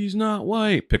but he's not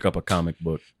white. Pick up a comic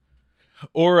book.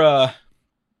 Or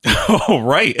oh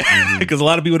right. Because a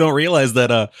lot of people don't realize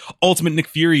that Ultimate Nick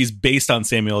Fury is based on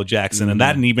Samuel L. Jackson, and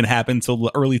that didn't even happen until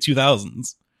the early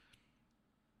 2000s.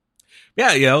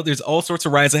 Yeah, there's all sorts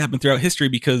of riots that happen throughout history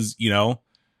because,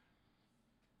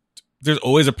 there's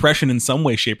always oppression in some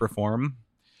way, shape, or form.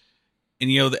 And,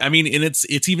 I mean, and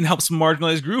it's even helped some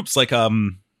marginalized groups like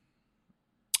those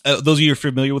of you who are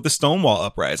familiar with the Stonewall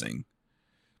Uprising.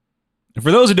 And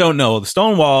for those who don't know, the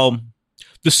Stonewall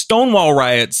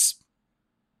riots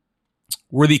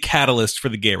were the catalyst for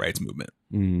the gay rights movement.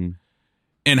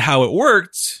 And how it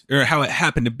worked, or how it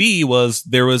happened to be, was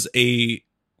there was a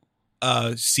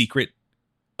secret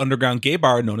underground gay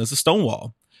bar known as the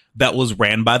Stonewall. that was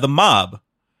ran by the mob.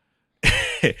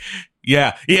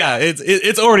 Yeah,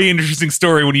 it's already an interesting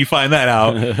story when you find that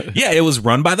out. Yeah, it was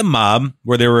run by the mob,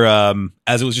 where there were,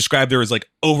 as it was described, there was like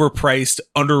overpriced,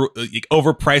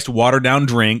 watered down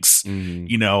drinks.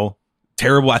 You know,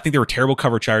 terrible. I think there were terrible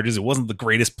cover charges. It wasn't the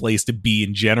greatest place to be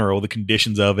in general, the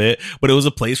conditions of it, but it was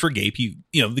a place for gay people,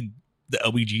 you know, the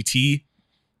LGBT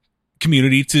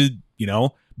community to, you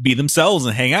know, be themselves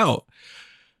and hang out.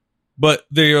 But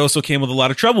they also came with a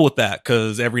lot of trouble with that,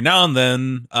 because every now and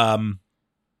then,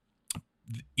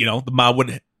 you know, the mob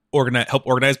would help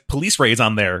organize police raids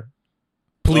on there.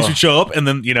 Police would show up, and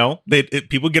then, you know,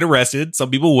 people get arrested.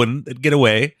 Some people wouldn't. They'd get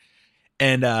away.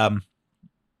 And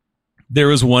there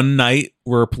was one night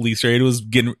where a police raid was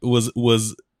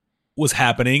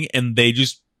happening, and they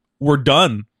just were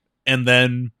done. And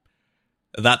then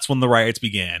that's when the riots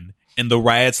began. And the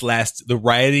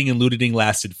rioting and looting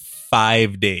lasted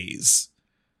 5 days.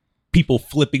 People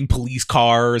flipping police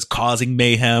cars, causing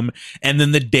mayhem. And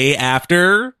then the day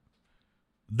after,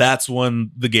 that's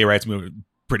when the gay rights movement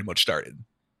pretty much started.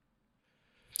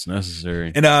 It's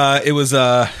necessary. And it was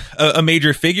a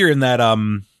major figure in that, I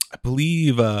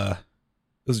believe it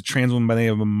was a trans woman by the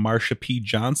name of Marsha P.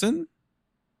 Johnson.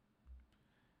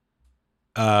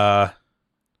 It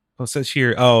says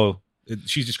here,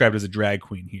 she's described as a drag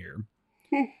queen here.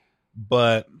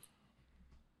 But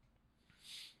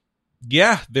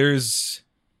yeah, there's,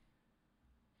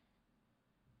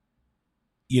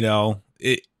 you know,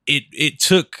 it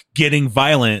took getting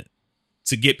violent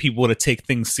to get people to take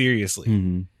things seriously.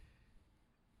 Mm-hmm.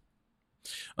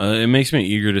 It makes me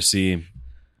eager to see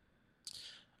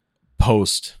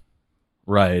post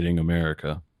rioting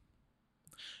America.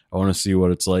 I want to see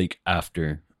what it's like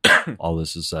after all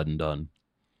this is said and done.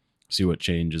 See what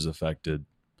change is affected.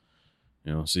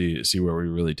 You know, see where we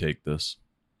really take this.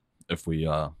 If we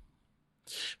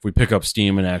pick up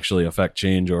steam and actually affect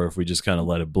change, or if we just kind of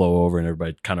let it blow over and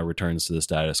everybody kind of returns to the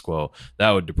status quo, that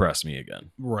would depress me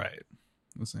again. Right.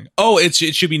 It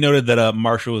should be noted that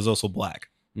Marshall is also black.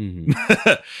 Mm-hmm.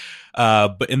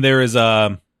 And there is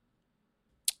died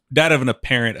of an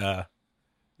apparent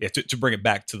to bring it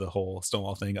back to the whole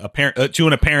Stonewall thing,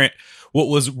 what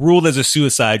was ruled as a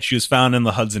suicide. She was found in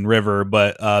the Hudson River,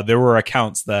 but there were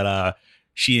accounts that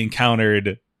she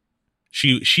encountered,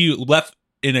 she left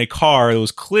in a car that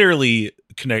was clearly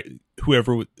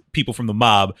people from the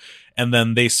mob, and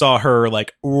then they saw her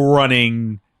like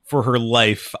running for her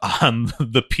life on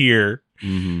the pier.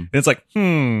 Mm-hmm. And it's like,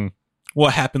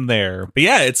 what happened there? But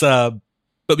yeah, it's but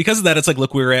because of that, it's like,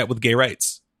 look where we're at with gay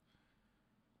rights.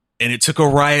 And it took a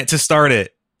riot to start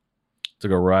it.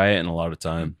 Took a riot and a lot of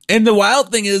time. And the wild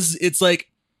thing is, it's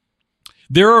like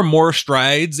there are more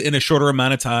strides in a shorter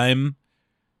amount of time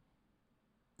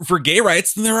for gay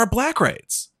rights than there are black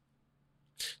rights.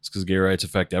 It's because gay rights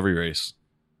affect every race.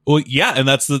 Well, yeah, and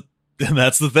that's the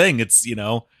thing. It's, you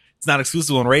know, it's not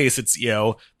exclusive on race. It's, you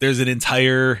know, there's an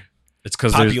entire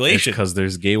population. Because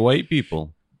there's gay white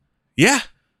people. Yeah.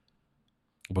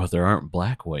 But there aren't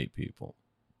black white people.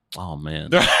 Oh,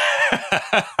 man. There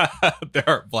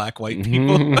aren't black white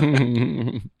people.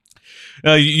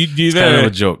 It's kind of a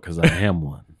joke because I am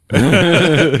one.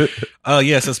 Oh,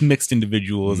 yes, that's mixed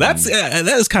individuals. That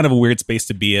is kind of a weird space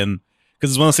to be in,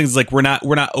 because it's one of those things like we're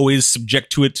not always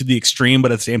subject to it to the extreme,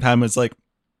 but at the same time, it's like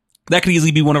that could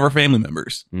easily be one of our family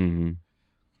members. Mm-hmm.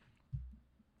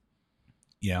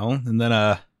 You know, and then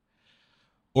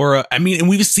and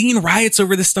we've seen riots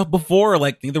over this stuff before,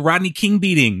 like the Rodney King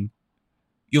beating.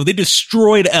 You know, they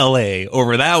destroyed LA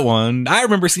over that one. I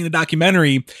remember seeing a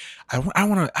documentary. I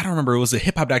don't remember. It was a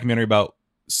hip hop documentary about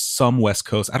some West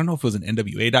Coast. I don't know if it was an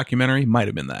NWA documentary. Might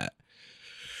have been that.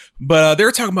 But they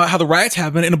were talking about how the riots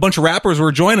happened and a bunch of rappers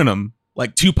were joining them.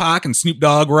 Like Tupac and Snoop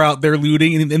Dogg were out there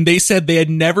looting. And they said they had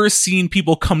never seen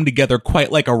people come together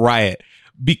quite like a riot.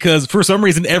 Because for some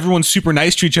reason, everyone's super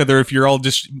nice to each other. If you're all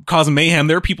just causing mayhem,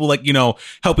 there are people like, you know,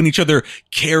 helping each other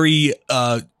carry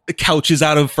couches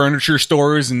out of furniture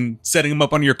stores and setting them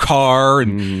up on your car.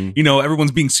 And, you know,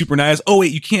 everyone's being super nice. Oh,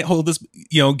 wait, you can't hold this,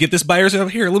 you know, get this by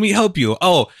yourself. Here, let me help you.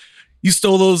 Oh, you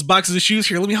stole those boxes of shoes.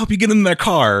 Here, let me help you get in that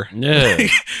car. Yeah.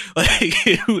 like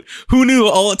who knew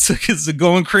all it took is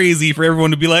going crazy for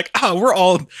everyone to be like, oh,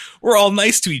 we're all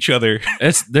nice to each other.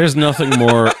 There's nothing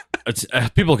more.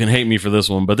 People can hate me for this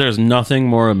one, but there's nothing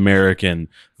more American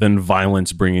than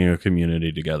violence bringing a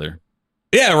community together.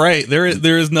 Yeah, right. There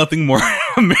is nothing more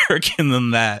American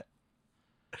than that,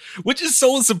 which is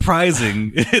so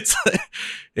surprising. It's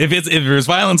if there's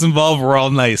violence involved, we're all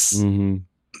nice. Mm-hmm.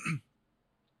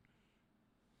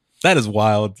 That is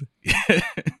wild.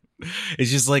 It's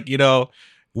just like, you know,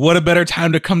 what a better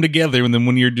time to come together than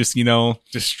when you're just, you know,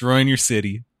 destroying your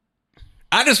city.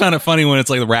 I just found it funny when it's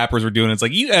like the rappers were doing it. It's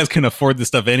like, you guys can afford this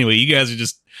stuff anyway. You guys are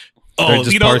just, They're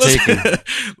just partaking.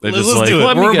 They're just let's like, do it.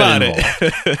 let me We're get about involved.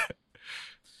 it.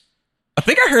 I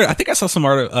think I saw some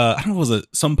art. I don't know, was it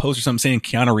some post or something saying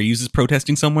Keanu Reeves is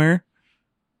protesting somewhere?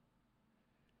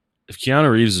 If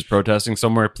Keanu Reeves is protesting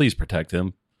somewhere, please protect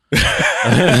him.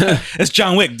 It's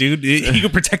John Wick, dude. He can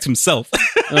protect himself.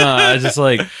 I just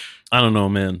like, I don't know,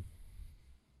 man.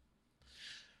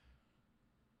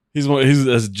 He's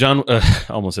as John. I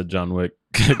almost said John Wick.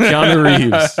 Keanu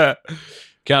Reeves.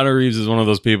 Keanu Reeves is one of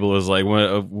those people. Is like,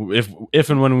 if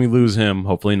and when we lose him,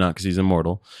 hopefully not, because he's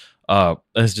immortal.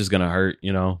 It's just gonna hurt,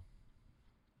 you know.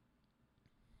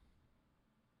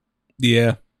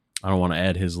 Yeah. I don't want to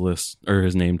add his list or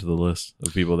his name to the list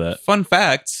of people that. Fun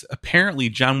fact: apparently,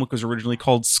 John Wick was originally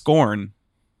called Scorn,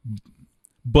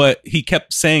 but he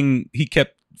kept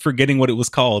forgetting what it was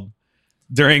called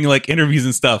during like interviews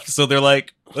and stuff. So they're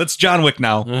like, "Let's John Wick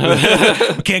now.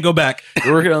 We can't go back."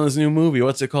 We're working on this new movie.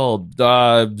 What's it called?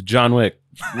 John Wick.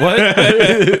 What?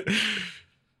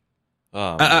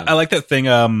 Oh, I like that thing.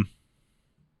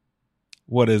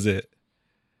 What is it?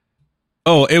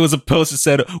 Oh, it was a post that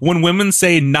said, when women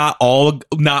say not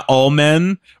all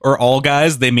men or all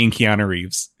guys, they mean Keanu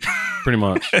Reeves. Pretty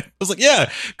much. I was like,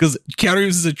 yeah, because Keanu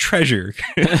Reeves is a treasure.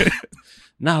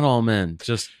 Not all men,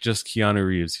 just Keanu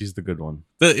Reeves. He's the good one.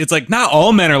 It's like, not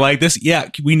all men are like this. Yeah,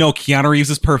 we know Keanu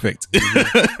Reeves is perfect.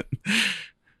 Mm-hmm.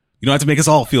 You don't have to make us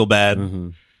all feel bad. Mm-hmm.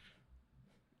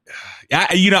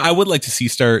 I would like to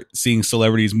start seeing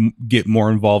celebrities get more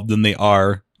involved than they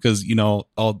are, because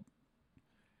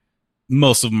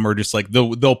most of them are just like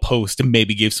they'll post and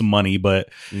maybe give some money, but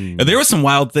there was some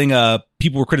wild thing.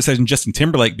 People were criticizing Justin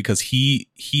Timberlake because he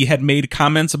had made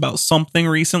comments about something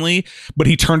recently, but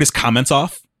he turned his comments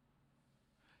off,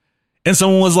 and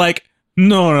someone was like,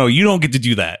 "No, you don't get to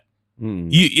do that.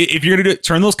 If you're gonna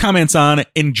turn those comments on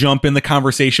and jump in the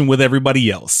conversation with everybody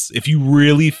else, if you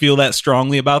really feel that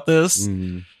strongly about this."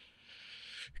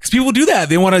 Because people do that.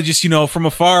 They want to just, from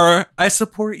afar, I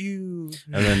support you.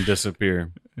 And then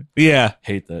disappear. Yeah.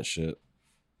 Hate that shit.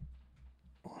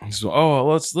 So,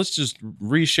 let's just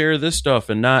reshare this stuff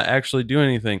and not actually do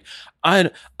anything.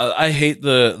 I hate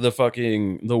the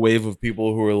fucking the wave of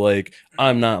people who are like,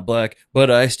 I'm not black, but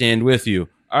I stand with you.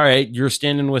 All right, you're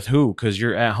standing with who? Because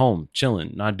you're at home,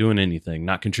 chilling, not doing anything,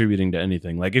 not contributing to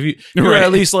anything. Like, if you're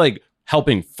at least like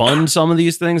helping fund some of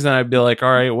these things, then I'd be like,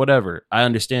 all right, whatever. I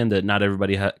understand that not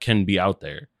everybody can be out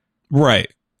there. Right.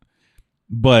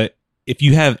 But if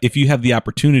you have the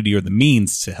opportunity or the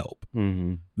means to help,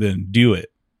 then do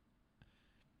it.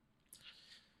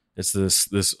 It's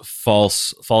this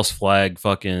false flag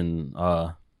fucking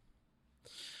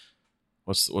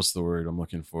what's the word I'm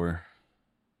looking for?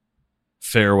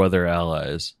 Fair weather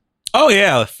allies. Oh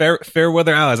yeah, fair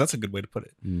weather allies. That's a good way to put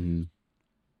it.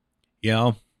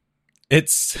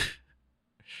 It's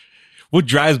what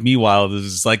drives me wild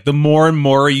is like the more and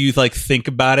more you like think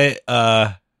about it.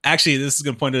 Actually, this is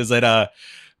gonna point to is that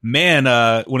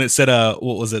when it said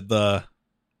what was it, the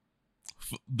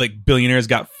like billionaires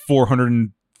got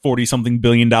 $440 something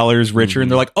billion richer, and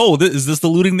they're like, oh, is this the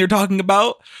looting they're talking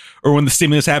about? Or when the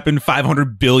stimulus happened,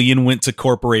 500 billion went to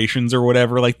corporations or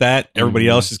whatever like that. Everybody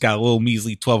else just got a little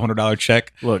measly $1,200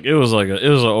 check. Look, it was an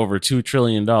over $2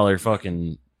 trillion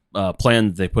fucking plan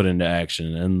that they put into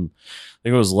action, and I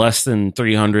think it was less than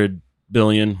 300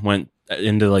 billion went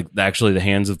into like actually the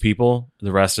hands of people.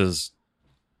 The rest is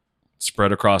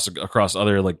spread across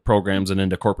other like programs and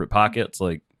into corporate pockets.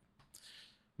 Like,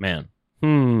 man,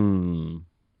 who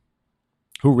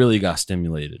really got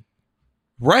stimulated?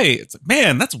 Right. It's like,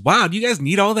 man, that's wild. You guys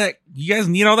need all that. You guys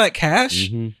need all that cash.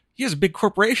 You guys are big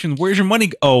corporations. Where's your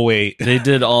money? Oh, wait. They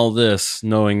did all this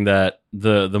knowing that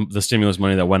the stimulus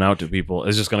money that went out to people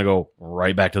is just going to go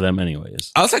right back to them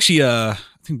anyways. I was actually, I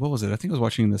think, what was it? I think I was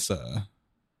watching this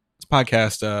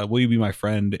podcast, Will You Be My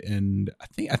Friend? And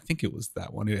I think it was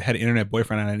that one. It had an internet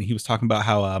boyfriend on it, and he was talking about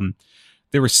how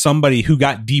there was somebody who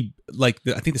got I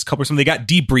think this couple or something, they got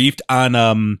debriefed on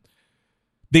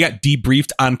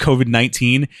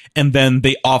COVID-19, and then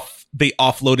they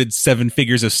offloaded 7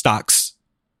 figures of stocks.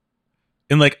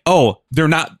 And like, oh, they're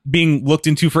not being looked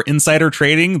into for insider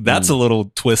trading? That's a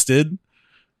little twisted.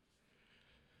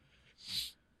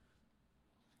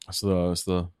 So it's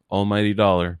the almighty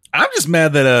dollar. I'm just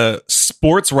mad that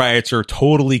sports riots are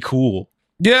totally cool.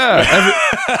 Yeah,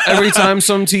 every time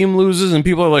some team loses and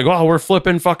people are like, "Oh, we're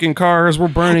flipping fucking cars, we're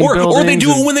burning buildings," or they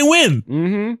do it when they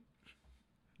win.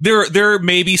 There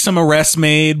may be some arrests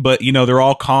made, but they're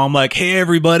all calm. Like, hey,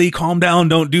 everybody, calm down,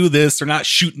 don't do this. They're not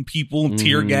shooting people and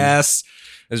tear gas.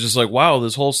 It's just like, wow,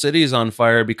 this whole city is on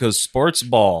fire because sports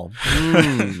ball.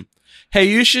 hey,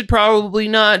 you should probably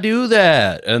not do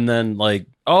that. And then like,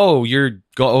 oh, you're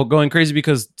going crazy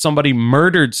because somebody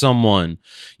murdered someone.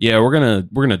 Yeah, we're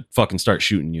gonna fucking start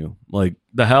shooting you. Like,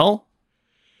 the hell?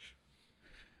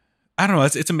 I don't know.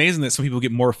 It's amazing that some people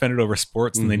get more offended over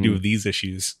sports than they do with these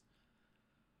issues.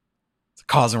 It's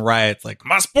causing riots like,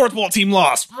 my sports ball team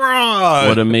lost.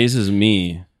 What amazes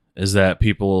me is that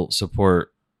people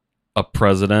support a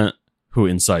president who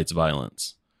incites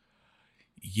violence.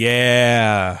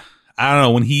 Yeah. I don't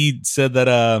know. When he said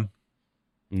that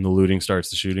when the looting starts,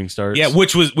 the shooting starts. Yeah,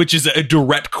 which is a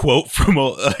direct quote from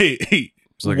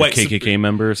it's like a KKK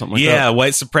member or something like that. Yeah,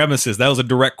 white supremacist. That was a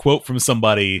direct quote from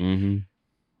somebody. Mm-hmm.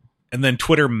 And then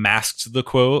Twitter masked the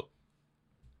quote.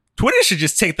 Twitter should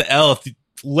just take the L.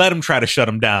 Let them try to shut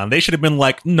him down. They should have been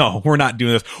like, no, we're not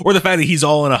doing this. Or the fact that he's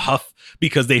all in a huff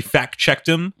because they fact checked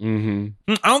him.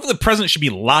 Mm-hmm. I don't think the president should be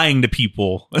lying to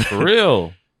people. For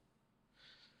real.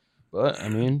 But, I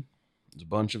mean, there's a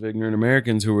bunch of ignorant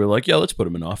Americans who were like, yeah, let's put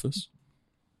him in office.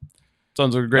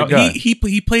 Sounds like a great guy. He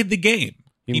played the game.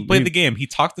 He played the game. He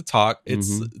talked the talk.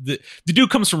 It's the dude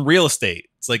comes from real estate.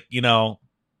 It's like,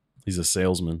 he's a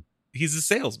salesman. He's a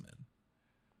salesman.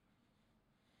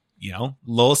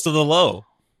 Lowest of the low.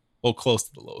 Well, close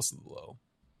to the lowest of the low.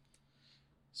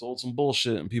 Sold some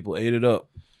bullshit and people ate it up.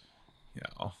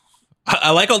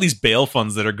 I like all these bail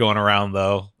funds that are going around,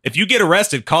 though. If you get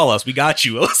arrested, call us. We got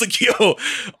you. I was like, yo,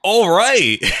 all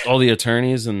right. All the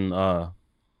attorneys and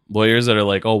lawyers that are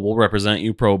like, oh, we'll represent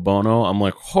you pro bono. I'm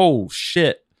like, oh,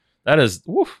 shit. That is,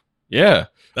 yeah.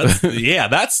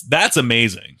 That's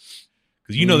amazing.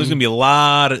 Because there's going to be a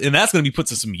lot and that's going to be put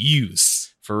to some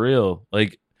use. For real.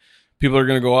 Like, people are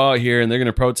going to go out here and they're going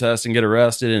to protest and get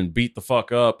arrested and beat the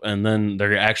fuck up. And then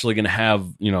they're actually going to have,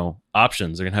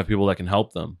 options. They're going to have people that can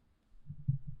help them.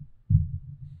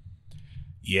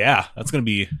 Yeah, that's going to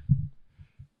be.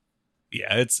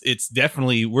 Yeah, it's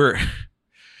definitely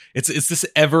it's this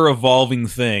ever evolving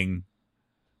thing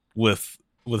with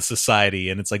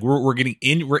society, and it's like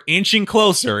we're inching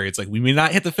closer. It's like we may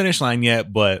not hit the finish line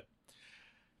yet, but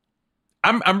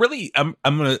I'm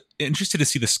interested to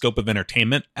see the scope of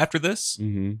entertainment after this.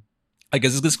 Mm-hmm. I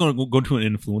guess is this going to go to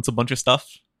influence a bunch of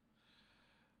stuff?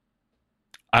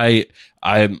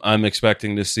 I'm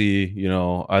expecting to see,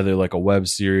 either like a web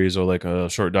series or like a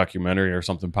short documentary or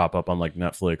something pop up on like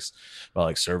Netflix about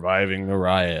like surviving the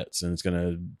riots, and it's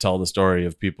gonna tell the story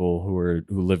of people who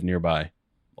live nearby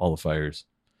all the fires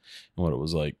and what it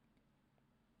was like.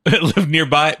 Live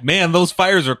nearby, man. Those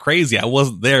fires are crazy. I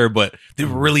wasn't there, but they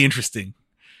were really interesting.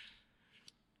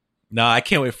 No, I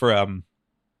can't wait for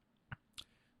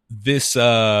this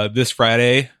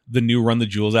Friday, the new Run the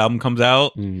Jewels album comes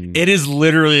out. It is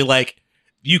literally like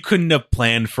you couldn't have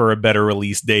planned for a better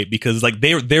release date, because like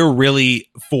they're really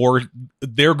for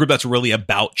their group that's really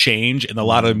about change, and a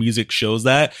lot of the music shows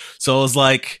that. So I was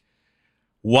like,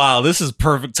 wow, this is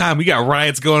perfect time. We got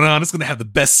riots going on. It's gonna have the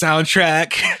best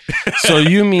soundtrack. So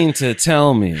you mean to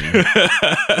tell me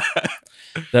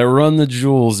that Run the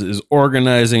Jewels is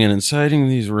organizing and inciting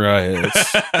these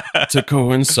riots to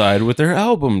coincide with their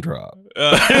album drop?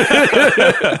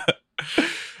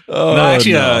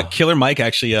 Killer Mike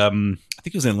actually, I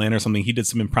think he was in Atlanta or something. He did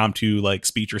some impromptu like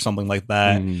speech or something like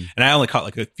that, and I only caught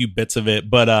like a few bits of it.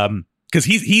 But because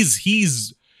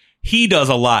he does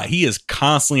a lot. He is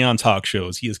constantly on talk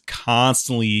shows. He is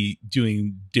constantly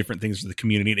doing different things for the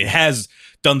community, and it has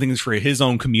done things for his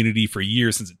own community for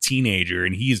years since a teenager.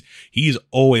 And he's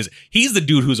the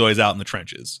dude who's always out in the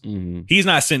trenches. He's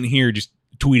not sitting here just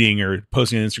tweeting or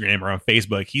posting on Instagram or on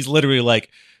Facebook. He's literally like,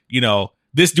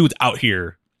 this dude's out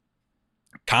here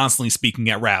constantly speaking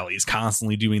at rallies,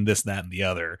 constantly doing this, that, and the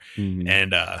other.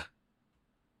 And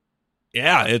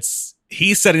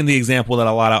he's setting the example that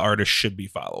a lot of artists should be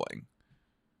following.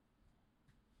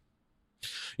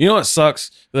 You know what sucks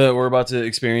that we're about to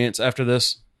experience after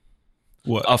this?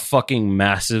 What? A fucking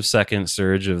massive second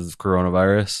surge of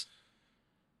coronavirus.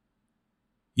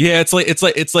 Yeah, it's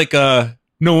like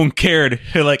no one cared.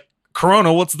 Like,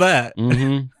 Corona, what's that?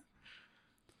 I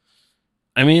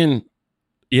mean,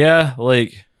 yeah,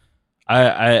 like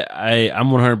I'm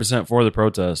 100% for the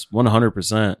protest,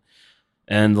 100%.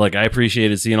 And like, I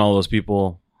appreciated seeing all those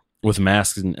people with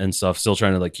masks and stuff, still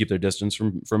trying to like keep their distance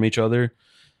from each other,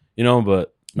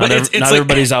 but not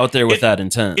everybody's out there with that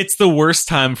intent. It's the worst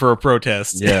time for a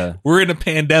protest. Yeah. We're in a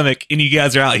pandemic and you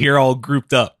guys are out here all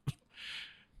grouped up.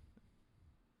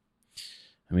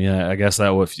 I mean, I guess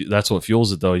that's what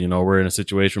fuels it, though. We're in a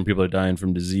situation where people are dying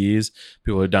from disease,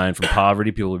 people are dying from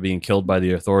poverty, people are being killed by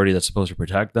the authority that's supposed to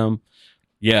protect them.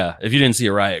 Yeah, if you didn't see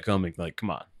a riot coming, like, come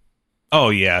on. Oh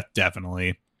yeah,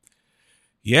 definitely.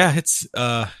 Yeah, it's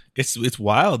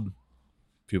wild.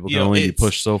 People can only be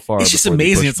pushed so far. It's just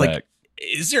amazing. It's back. like,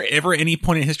 is there ever any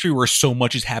point in history where so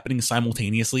much is happening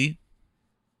simultaneously?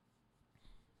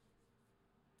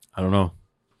 I don't know.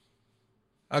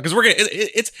 Because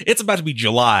it's about to be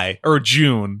July or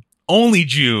June, only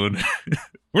June.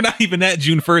 We're not even at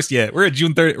June 1st yet. We're at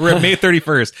June 30. We're at May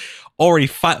 31st. Already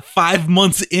 5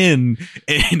 months in,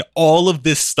 and all of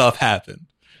this stuff happened.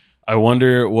 I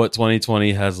wonder what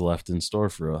 2020 has left in store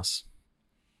for us.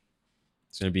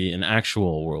 It's going to be an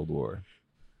actual world war.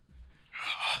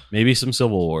 Maybe some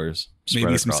civil wars.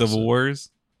 Maybe some civil wars.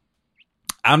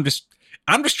 I'm just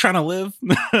trying to live.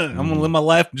 I'm gonna live my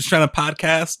life. I'm just trying to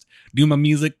podcast, do my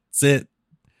music. That's it.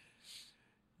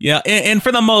 Yeah, and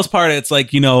for the most part, it's like,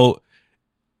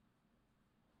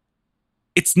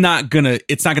 it's not gonna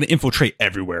infiltrate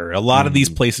everywhere. A lot of these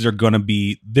places are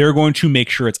they're going to make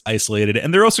sure it's isolated,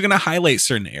 and they're also going to highlight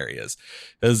certain areas.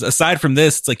 Because aside from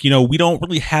this, it's like, we don't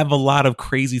really have a lot of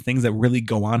crazy things that really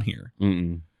go on here.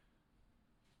 Mm-mm.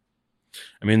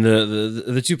 I mean,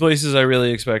 the two places I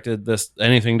really expected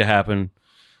anything to happen,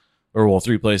 or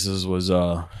three places, was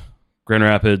Grand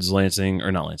Rapids,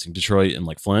 Detroit, and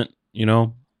like Flint. I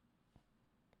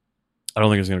don't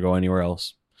think it's gonna go anywhere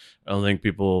else. I don't think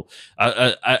people.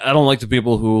 I don't like the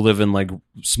people who live in like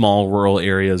small rural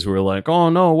areas who are like, oh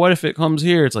no, what if it comes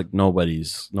here? It's like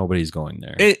nobody's going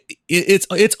there.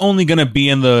 It's only gonna be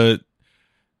in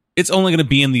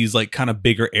these like kind of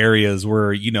bigger areas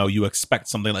where you expect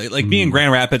something like being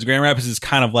Grand Rapids. Grand Rapids is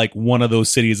kind of like one of those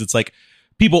cities. It's like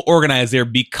people organize there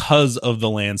because of the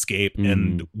landscape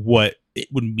and what it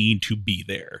would mean to be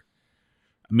there.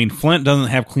 I mean, Flint doesn't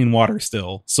have clean water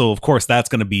still, so of course that's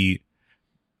going to be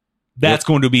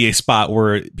a spot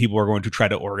where people are going to try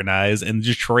to organize. And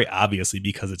Detroit, obviously,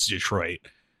 because it's Detroit,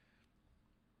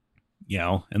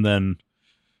 and then.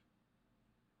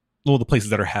 Well, the places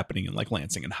that are happening in like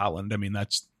Lansing and Holland. I mean, I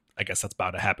guess that's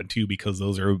about to happen too, because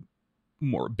those are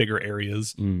more bigger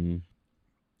areas. Mm-hmm.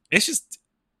 It's just,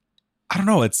 I don't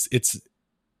know. It's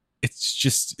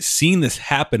just seeing this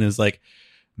happen is like,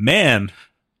 man.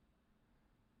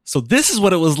 So this is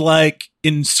what it was like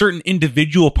in certain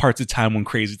individual parts of time when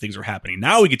crazy things were happening.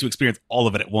 Now we get to experience all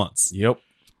of it at once. Yep.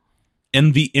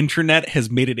 And the internet has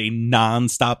made it a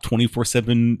nonstop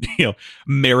 24/7,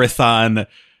 marathon.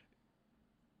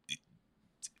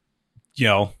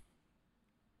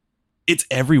 It's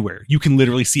everywhere. You can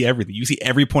literally see everything. You see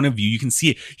every point of view. You can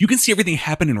see it. You can see everything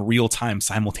happen in real time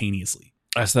simultaneously.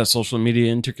 That's that social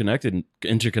media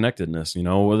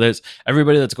interconnectedness. There's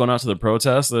everybody that's going out to the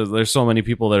protests. There's so many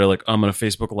people that are like, I'm going to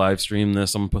Facebook live stream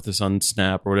this. I'm going to put this on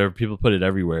Snap or whatever. People put it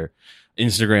everywhere.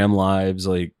 Instagram lives,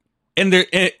 like, and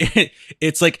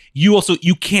it's like you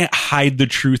can't hide the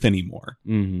truth anymore.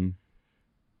 Mm-hmm.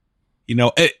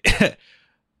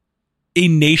 A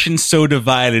nation so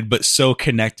divided, but so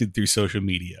connected through social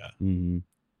media. Mm-hmm.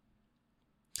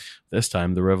 This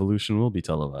time, the revolution will be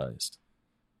televised.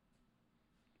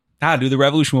 The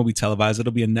revolution will be televised.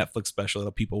 It'll be a Netflix special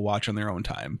that people watch on their own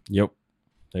time. Yep.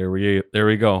 There we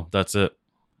go. That's it.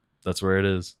 That's where it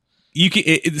is.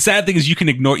 The sad thing is you can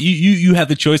ignore. You have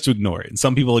the choice to ignore it, and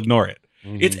some people ignore it.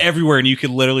 Mm-hmm. It's everywhere, and you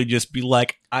can literally just be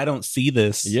like, "I don't see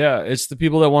this." Yeah, it's the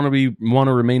people that want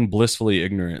to remain blissfully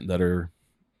ignorant that are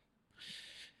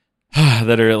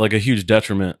like a huge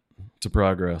detriment to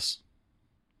progress.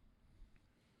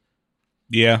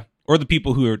 Yeah. Or the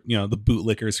people who are, the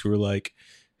bootlickers who are like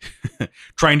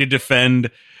trying to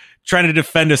defend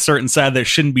a certain side that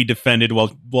shouldn't be defended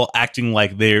while acting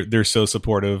like they're so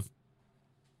supportive.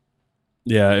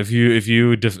 Yeah. If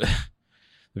you the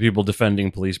people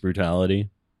defending police brutality,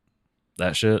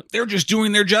 that shit, they're just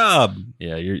doing their job.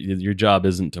 Yeah. Your job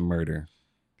isn't to murder.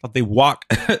 But they walk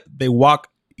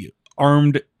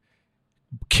armed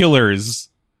killers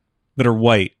that are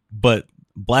white, but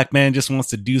black man just wants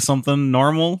to do something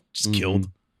normal, just killed.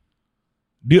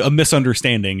 Do a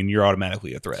misunderstanding and you're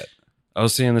automatically a threat. I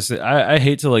was seeing this. I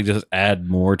hate to like just add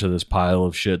more to this pile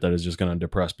of shit that is just going to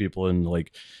depress people and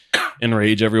like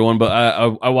enrage everyone. But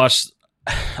I watched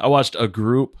a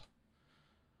group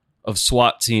of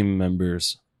SWAT team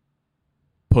members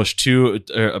push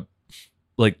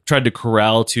tried to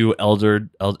corral two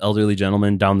elderly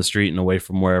gentlemen down the street and away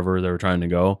from wherever they were trying to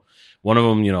go. One of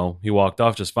them, he walked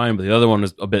off just fine, but the other one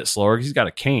was a bit slower because he's got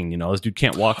a cane. This dude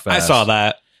can't walk fast. I saw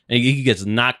that. And he gets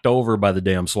knocked over by the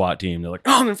damn SWAT team. They're like,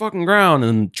 on the fucking ground,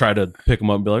 and then try to pick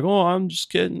him up and be like, oh, I'm just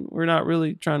kidding. We're not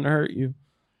really trying to hurt you.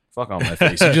 Fuck on my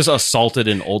face. You just assaulted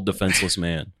an old defenseless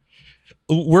man.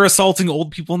 We're assaulting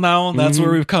old people now. That's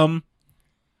where we've come.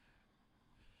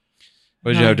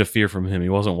 What did you have to fear from him? He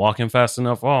wasn't walking fast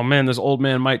enough. Oh man, this old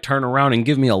man might turn around and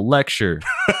give me a lecture.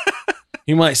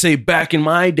 He might say back in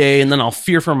my day, and then I'll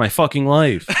fear for my fucking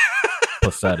life.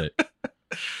 Pathetic.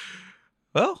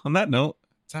 Well, on that note,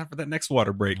 time for that next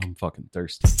water break. I'm fucking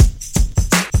thirsty.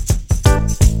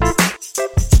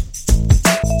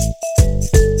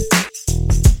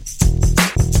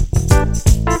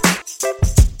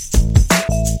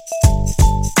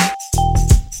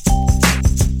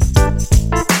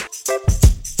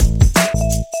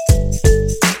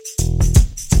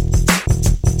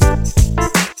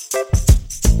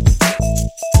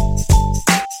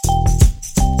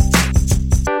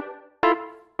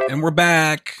 And we're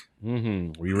back.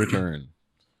 We return.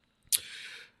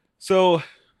 So,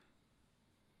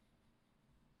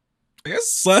 I guess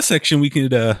this last section we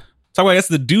could talk about, I guess,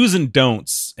 the do's and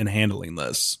don'ts in handling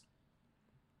this.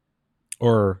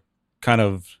 Or kind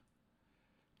of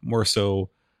more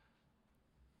so,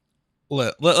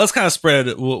 let's kind of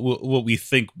spread what we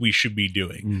think we should be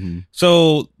doing.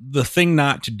 So, the thing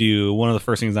not to do, one of the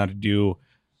first things not to do,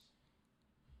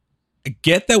 I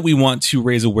get that we want to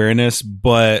raise awareness,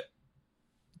 but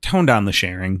tone down the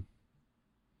sharing.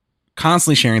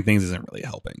 Constantly sharing things isn't really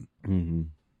helping.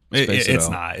 It's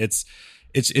not. It's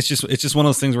just one of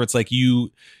those things where it's like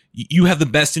you have the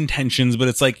best intentions, but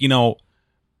it's like, you know,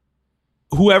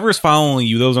 whoever's following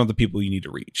you, those aren't the people you need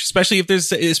to reach. Especially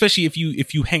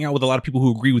if you hang out with a lot of people who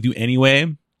agree with you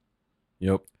anyway.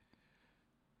 Yep.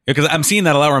 Because I'm seeing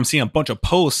that a lot where I'm seeing a bunch of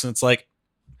posts and it's like,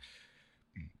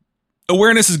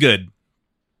 awareness is good,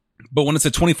 but when it's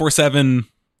a 24/7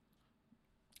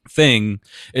 thing,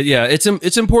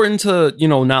 it's important to, you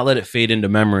know, not let it fade into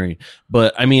memory.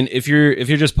 But I mean, if you're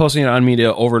just posting it on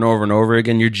media over and over and over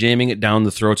again, you're jamming it down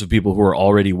the throats of people who are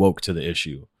already woke to the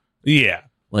issue. Yeah,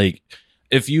 like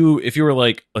if you were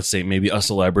like, let's say maybe a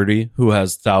celebrity who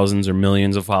has thousands or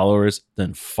millions of followers,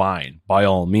 then fine, by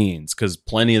all means, because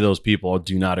plenty of those people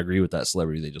do not agree with that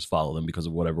celebrity. They just follow them because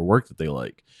of whatever work that they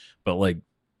like. But like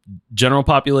general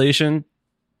population,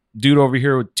 dude over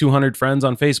here with 200 friends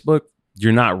on Facebook,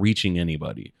 you're not reaching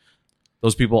anybody.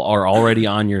 Those people are already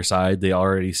on your side. They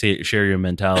already share your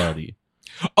mentality.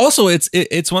 Also,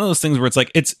 it's one of those things where it's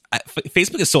like,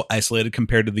 Facebook is so isolated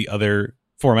compared to the other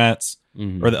formats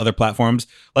or the other platforms.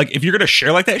 Like if you're going to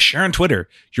share like that, share on Twitter.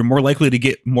 You're more likely to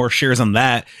get more shares on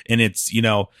that. And it's, you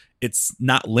know, it's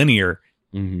not linear.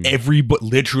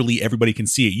 Literally everybody can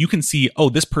see it. You can see, oh,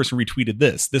 this person retweeted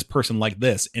this person liked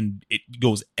this, and it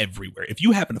goes everywhere. If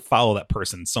you happen to follow that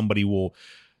person, somebody will,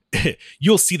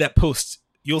 you'll see that post.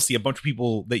 You'll see a bunch of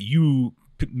people that you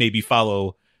maybe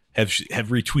follow have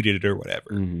retweeted it or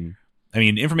whatever. I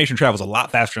mean, information travels a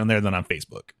lot faster on there than on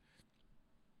Facebook.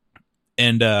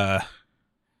 And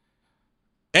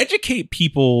educate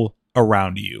people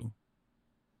around you,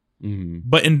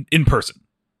 but in person.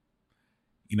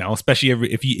 You know, especially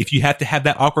if you have to have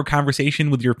that awkward conversation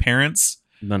with your parents,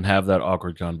 then have that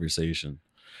awkward conversation.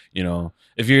 You know,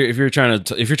 if you're trying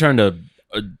to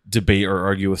debate or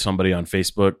argue with somebody on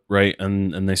Facebook, right,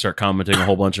 and they start commenting a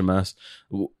whole bunch of mess,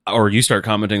 or you start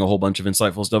commenting a whole bunch of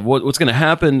insightful stuff, what's going to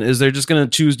happen is they're just going to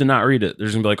choose to not read it. They're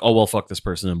just going to be like, oh well, fuck this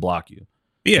person, and block you.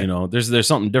 Yeah, you know, there's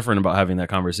something different about having that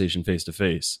conversation face to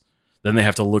face. Then they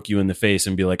have to look you in the face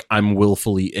and be like, I'm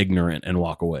willfully ignorant, and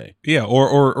walk away. Yeah,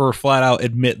 or flat out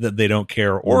admit that they don't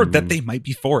care, or that they might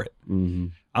be for it.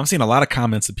 I'm seeing a lot of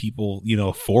comments of people, you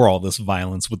know, for all this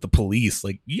violence with the police.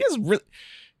 Like, you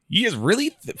guys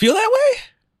really feel that way?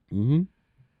 There's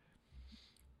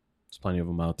plenty of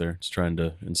them out there just trying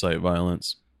to incite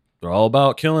violence. They're all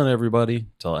about killing everybody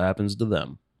until it happens to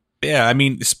them. Yeah, I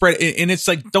mean, spread, and it's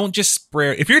like, don't just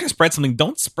spread. If you're going to spread something,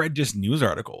 don't spread just news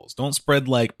articles. Don't spread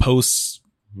like posts.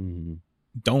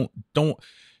 Don't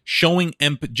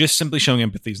just simply showing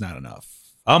empathy is not enough.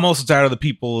 I'm also tired of the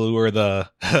people who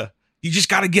are you just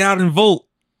got to get out and vote.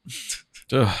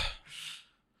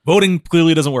 Voting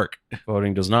clearly doesn't work.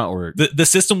 Voting does not work. The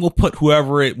system will put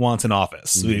whoever it wants in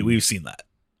office. We've seen that.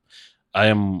 I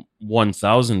am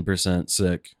 1000%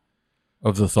 sick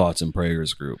of the Thoughts and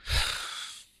Prayers group.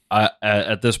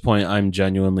 At this point, I'm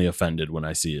genuinely offended when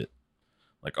I see it.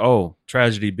 Like, oh,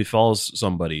 tragedy befalls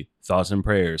somebody. Thoughts and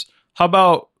prayers. How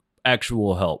about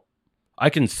actual help? I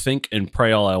can think and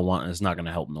pray all I want, and it's not going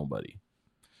to help nobody.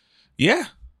 Yeah.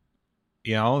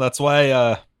 You know, that's why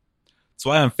on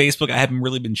Facebook, I haven't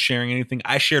really been sharing anything.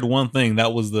 I shared one thing.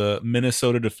 That was the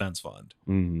Minnesota Defense Fund.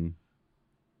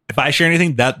 If I share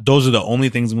anything, those are the only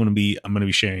things I'm going to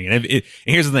be sharing. And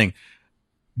here's the thing.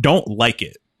 Don't like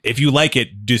it. If you like it,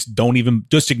 just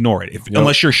ignore it.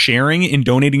 Unless you're sharing and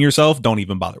donating yourself, don't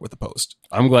even bother with the post.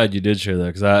 I'm glad you did share that,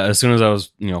 because as soon as I was,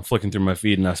 flicking through my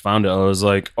feed and I found it, I was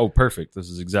like, oh, perfect.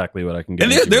 This is exactly what I can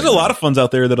get. And there's a lot of funds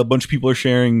out there that a bunch of people are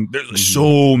sharing. There's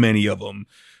so many of them.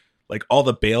 like all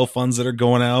the bail funds that are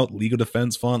going out, legal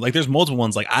defense fund. Like there's multiple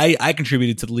ones. Like I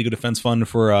contributed to the legal defense fund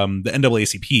for the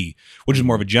NAACP, which is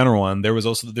more of a general one. There's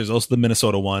also the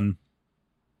Minnesota one.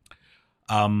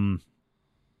 I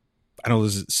know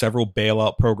there's several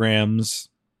bailout programs.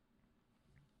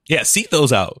 Yeah, seek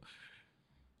those out.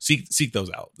 Seek those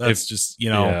out. That's just,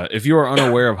 if you are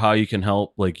unaware of how you can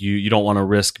help, like you don't want to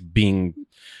risk being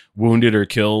wounded or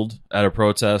killed at a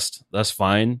protest, that's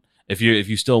fine. If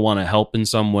you still want to help in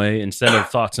some way, instead of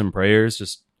thoughts and prayers,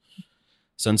 just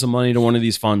send some money to one of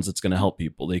these funds that's going to help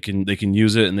people. They can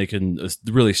use it and they can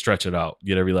really stretch it out,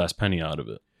 get every last penny out of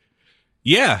it.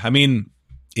 Yeah, I mean,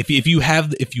 if you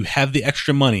have the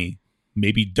extra money,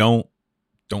 maybe don't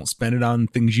spend it on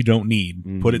things you don't need.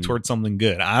 Mm-hmm. Put it towards something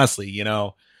good. Honestly,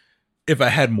 if I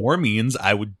had more means,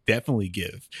 I would definitely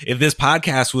give. If this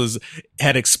podcast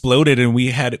had exploded and we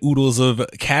had oodles of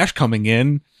cash coming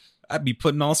in, I'd be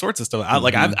putting all sorts of stuff out.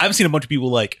 Like I've seen a bunch of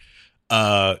people like,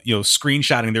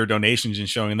 screenshotting their donations and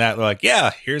showing that. They're like,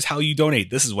 yeah, here's how you donate.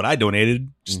 This is what I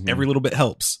donated. Just every little bit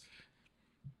helps.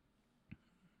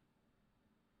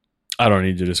 I don't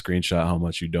need you to screenshot how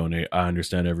much you donate. I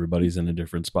understand everybody's in a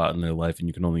different spot in their life and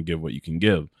you can only give what you can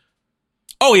give.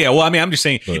 Oh yeah, well, I mean, I'm just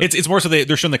saying it's more so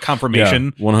they're showing the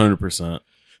confirmation. 100%.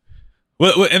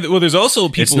 Well, there's also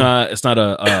people. It's not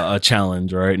a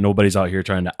challenge, right? Nobody's out here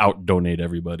trying to out donate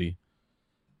everybody.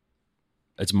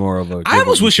 It's more of a. I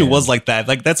almost wish it was like that.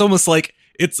 Like that's almost like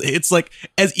it's like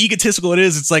as egotistical it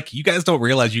is. It's like you guys don't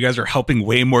realize you guys are helping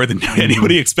way more than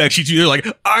anybody expects you to. You're like,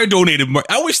 I donated more.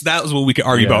 I wish that was what we could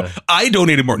argue about. I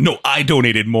donated more. No, I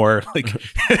donated more. Like.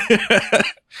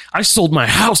 I sold my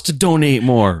house to donate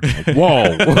more. Like,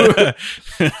 whoa.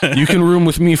 You can room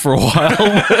with me for a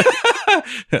while.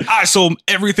 I sold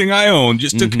everything I own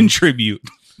just to contribute.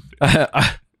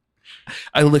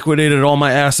 I liquidated all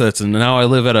my assets and now I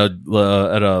live at a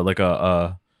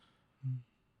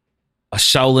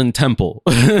Shaolin temple.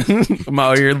 I'm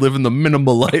out here living the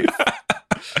minimal life.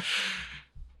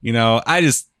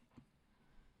 It's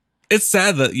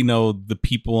sad that, the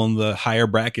people in the higher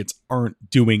brackets aren't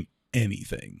doing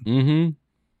anything.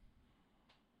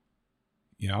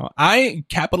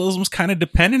 Capitalism's kind of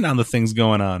dependent on the things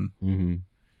going on.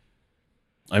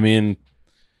 I mean,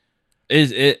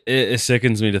 it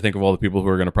sickens me to think of all the people who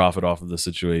are going to profit off of this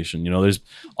situation. There's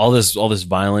all this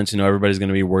violence. Everybody's going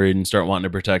to be worried and start wanting to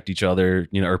protect each other.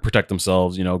 Or protect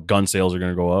themselves. Gun sales are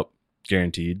going to go up,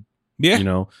 guaranteed.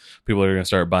 Yeah. People are going to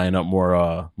start buying up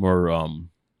more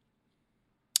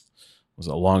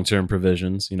long-term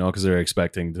provisions, because they're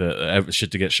expecting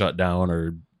shit to get shut down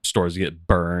or stores to get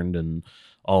burned and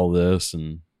all this.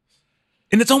 And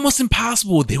it's almost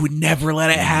impossible. They would never let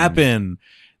it happen.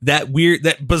 That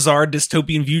bizarre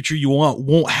dystopian future you want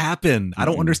won't happen. I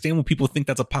don't understand when people think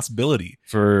that's a possibility.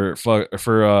 For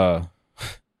the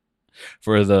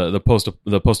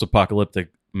post-apocalyptic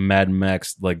Mad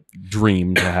Max like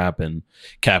dream to happen,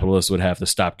 capitalists would have to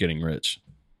stop getting rich.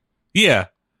 Yeah.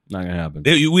 Not gonna happen.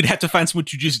 We'd have to find someone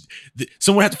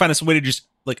would have to find some way to just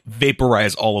like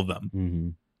vaporize all of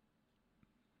them.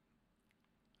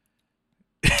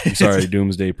 I'm sorry,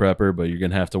 Doomsday Prepper, but you're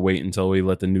gonna have to wait until we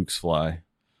let the nukes fly.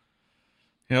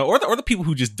 Or the people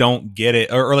who just don't get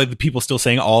it, or like the people still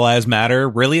saying all lives matter.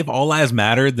 Really, if all lives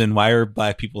matter, then why are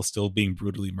black people still being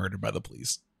brutally murdered by the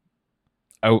police?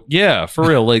 Oh yeah, for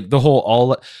real. Like the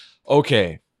whole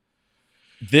okay.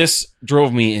 This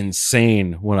drove me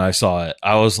insane when I saw it.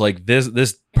 I was like,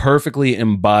 this perfectly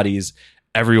embodies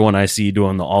everyone I see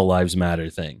doing the all lives matter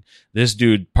thing. This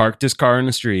dude parked his car in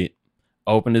the street,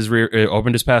 opened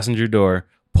his passenger door,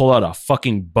 pulled out a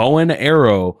fucking bow and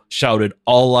arrow, shouted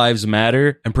all lives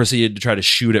matter, and proceeded to try to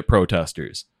shoot at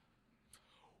protesters.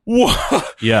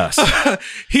 What? Yes.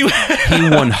 He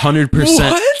 100%.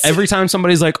 What? Every time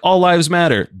somebody's like, all lives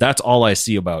matter, that's all I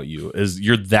see about you is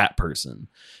you're that person.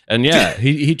 And yeah,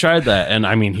 he tried that. And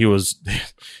I mean, he was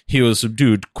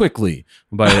subdued quickly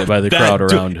by the crowd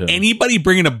around him. Anybody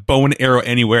bringing a bow and arrow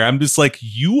anywhere, I'm just like,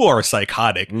 you are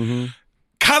psychotic.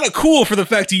 Kind of cool for the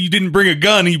fact that you didn't bring a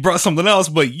gun and you brought something else,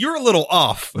 but you're a little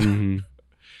off.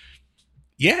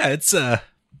 Yeah, it's but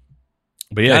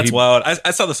yeah, that's wild.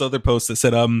 I saw this other post that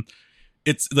said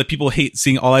it's like people hate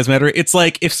seeing all lives matter. It's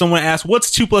like if someone asks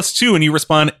what's 2 + 2 and you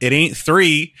respond it ain't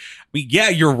 3. I mean, yeah,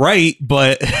 you're right,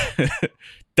 but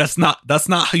that's not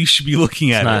how you should be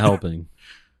looking at it. It's not helping.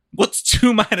 What's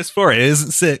 2 - 4? It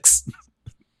isn't 6.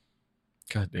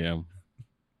 God damn.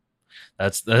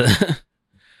 That's perfect.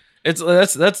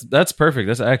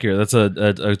 That's accurate.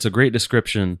 It's a great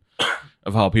description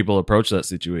of how people approach that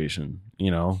situation.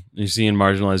 You're seeing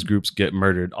marginalized groups get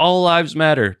murdered. All lives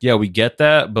matter. Yeah, we get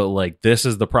that, but like this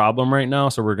is the problem right now,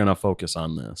 so we're gonna focus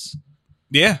on this.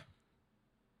 Yeah.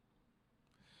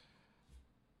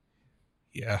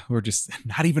 Yeah, we're just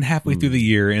not even halfway through the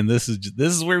year, and this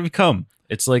is where we've come.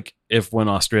 It's like if when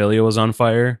Australia was on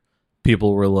fire,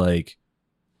 people were like,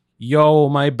 yo,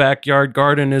 my backyard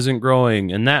garden isn't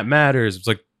growing, and that matters. It's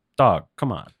like, dog,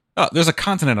 come on. Oh, there's a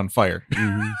continent on fire.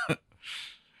 Mm-hmm.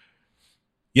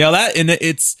 Yeah, that, and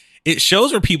it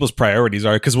shows where people's priorities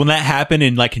are, because when that happened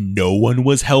and like no one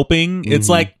was helping, it's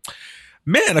like,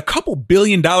 man, a couple $1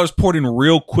 billion poured in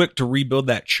real quick to rebuild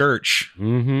that church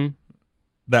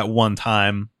that one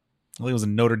time. I think it was a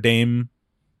Notre Dame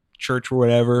church or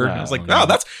whatever. I was like, oh,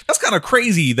 that's kind of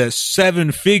crazy that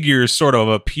 7 figures sort of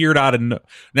appeared out of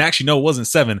actually, no, it wasn't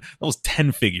 7. That was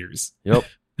 10 figures. Yep.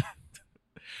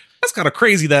 That's kind of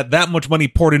crazy that much money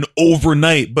poured in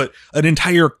overnight, but an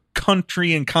entire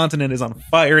country and continent is on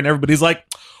fire, and everybody's like,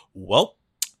 well,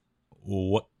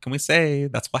 what can we say?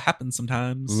 That's what happens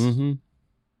sometimes.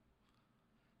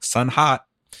 Sun hot.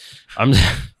 I'm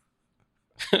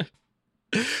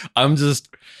just,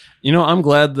 I'm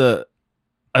glad that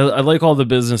I like all the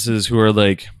businesses who are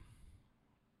like,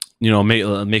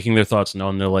 making their thoughts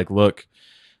known. They're like, look,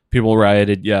 people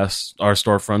rioted. Yes, our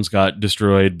storefronts got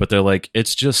destroyed, but they're like,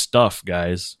 it's just stuff,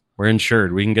 guys. We're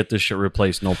insured. We can get this shit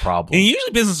replaced, no problem. And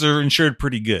usually businesses are insured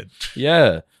pretty good.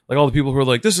 Yeah. Like all the people who are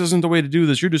like, this isn't the way to do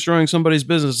this. You're destroying somebody's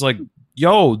business. Like,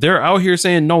 yo, they're out here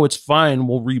saying, no, it's fine.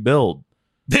 We'll rebuild.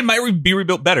 They might be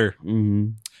rebuilt better.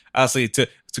 Honestly, to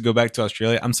go back to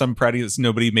Australia, I'm so proud that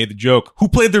nobody made the joke. Who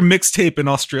played their mixtape in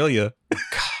Australia?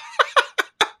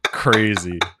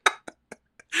 Crazy.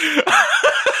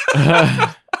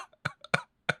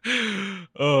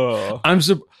 Oh,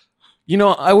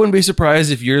 I wouldn't be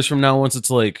surprised if years from now, once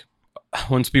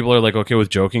people are like okay with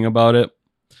joking about it,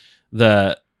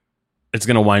 that it's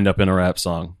gonna wind up in a rap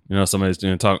song. Somebody's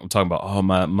talking about, oh,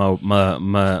 my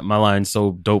line's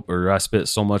so dope, or I spit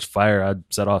so much fire I'd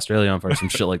set Australia on fire, some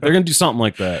shit like. They're gonna do something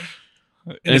like that.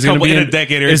 In a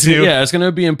decade or two. Yeah, it's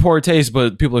gonna be in poor taste,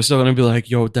 but people are still gonna be like,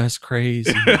 yo, that's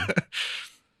crazy.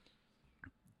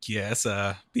 Yes,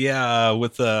 I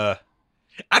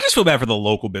just feel bad for the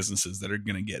local businesses that are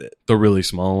gonna get it. The really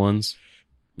small ones.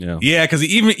 Yeah, because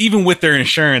even with their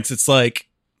insurance, it's like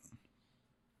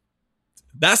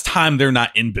that's time they're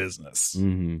not in business.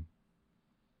 Those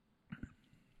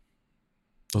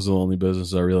are the only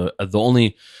businesses I really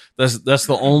that's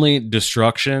the only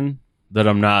destruction that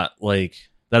I'm not like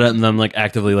that. I'm like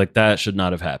actively like that should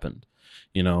not have happened.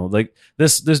 Like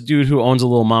this dude who owns a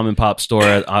little mom and pop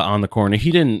store on the corner,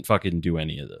 he didn't fucking do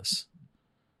any of this.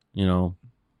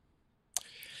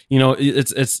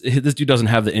 It's this dude doesn't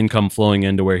have the income flowing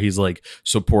into where he's like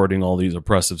supporting all these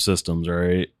oppressive systems,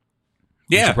 right?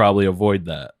 Yeah, you should probably avoid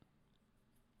that.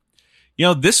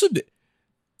 This would.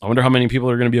 I wonder how many people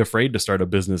are going to be afraid to start a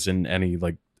business in any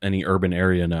urban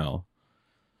area now.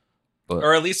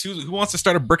 Or at least who wants to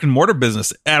start a brick and mortar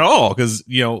business at all? Because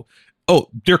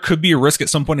there could be a risk at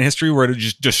some point in history where it's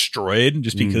just destroyed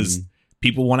just because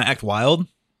people want to act wild.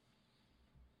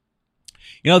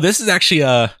 This is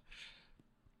actually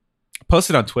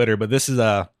posted on Twitter, but this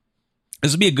would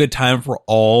be a good time for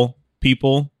all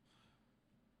people.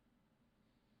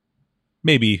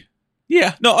 Maybe.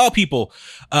 Yeah, no, all people.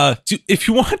 If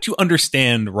you want to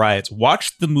understand riots,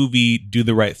 watch the movie Do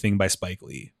the Right Thing by Spike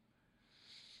Lee.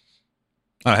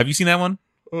 Have you seen that one?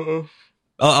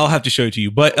 I'll have to show it to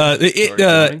you. But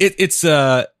it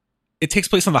takes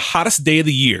place on the hottest day of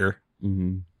the year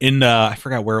in I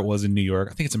forgot where it was in New York.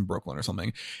 I think it's in Brooklyn or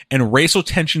something. And racial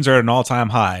tensions are at an all-time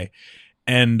high.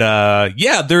 And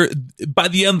there by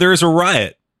the end there's a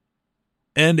riot.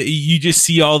 And you just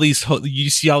see all these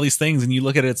things, and you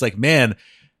look at it, it's like, man,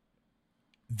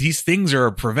 these things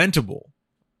are preventable.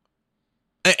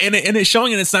 And it's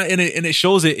showing, and it's not, and it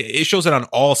shows it on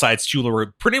all sides too, where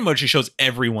pretty much it shows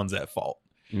everyone's at fault.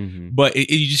 But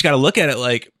you just got to look at it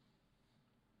like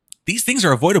these things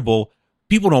are avoidable.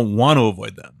 People don't want to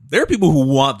avoid them. There are people who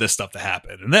want this stuff to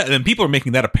happen, and people are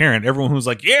making that apparent. Everyone who's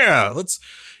like, yeah, let's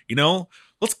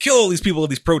kill all these people at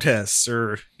these protests,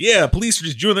 or yeah, police are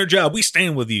just doing their job. We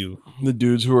stand with you. The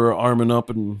dudes who are arming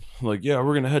up and like, yeah,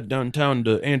 we're gonna head downtown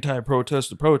to anti-protest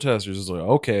the protesters. Is like,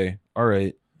 okay, all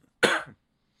right.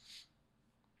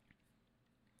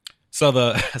 So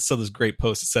this great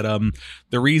post, it said,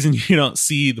 the reason you don't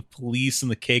see the police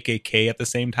and the KKK at the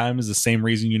same time is the same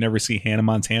reason you never see Hannah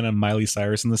Montana and Miley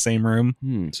Cyrus in the same room.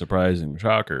 Surprising,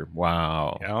 shocker,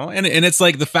 wow. And it's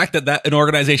like the fact that an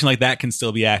organization like that can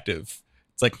still be active.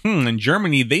 It's like, in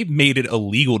Germany, they've made it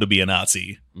illegal to be a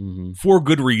Nazi for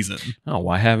good reason. Oh,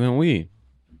 why haven't we?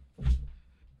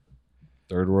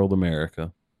 Third world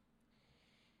America.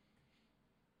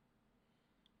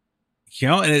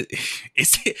 And it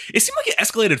seemed like it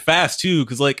escalated fast too,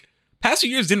 because like past few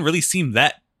years didn't really seem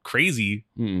that crazy.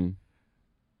 Mm.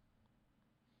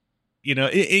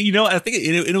 I think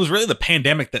it was really the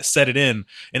pandemic that set it in,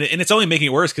 and it's only making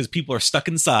it worse because people are stuck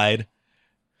inside.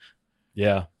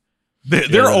 Yeah,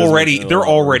 they're already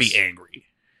angry.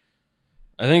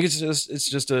 I think it's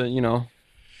just a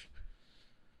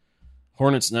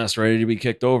hornet's nest ready to be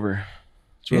kicked over.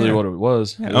 It's really what it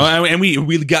was. Yeah. And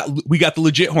we got the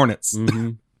legit hornets.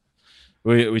 Mm-hmm.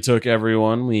 We took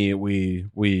everyone. We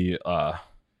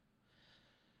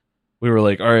were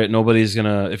like, all right, nobody's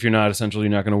gonna, if you're not essential,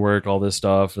 you're not gonna work, all this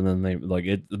stuff. And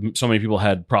then so many people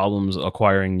had problems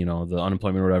acquiring, the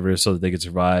unemployment or whatever, so that they could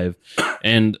survive.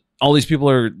 And all these people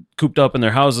are cooped up in their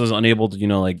houses, unable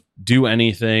to, do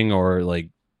anything or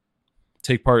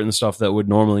take part in the stuff that would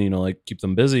normally, keep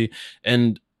them busy.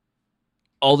 And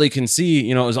all they can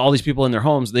see, is all these people in their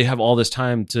homes. They have all this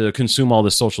time to consume all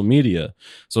this social media.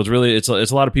 So it's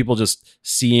a lot of people just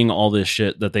seeing all this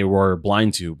shit that they were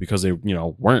blind to because they,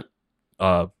 weren't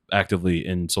actively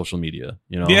in social media.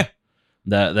 Yeah.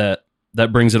 That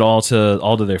brings it all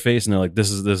to their face, and they're like, this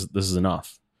is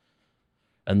enough.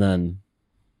 And then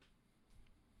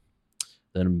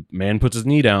man puts his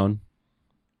knee down,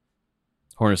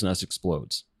 hornet's nest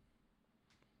explodes.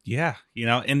 Yeah,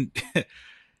 and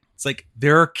it's like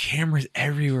there are cameras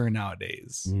everywhere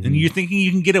nowadays, and you're thinking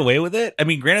you can get away with it. I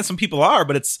mean, granted, some people are,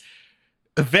 but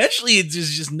eventually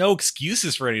there's just no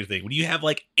excuses for anything. When you have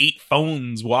 8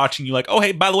 phones watching you, oh,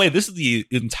 hey, by the way, this is the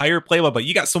entire play-by-play.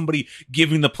 You got somebody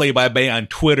giving the play-by-play on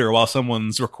Twitter while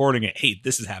someone's recording it. Hey,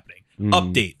 this is happening.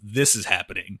 Update, this is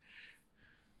happening.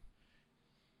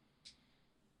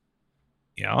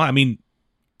 I mean,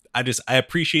 I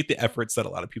appreciate the efforts that a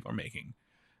lot of people are making.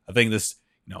 I think this,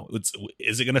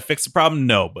 is it going to fix the problem?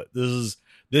 No, but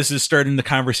this is starting the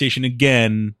conversation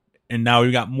again. And now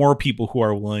we've got more people who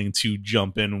are willing to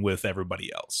jump in with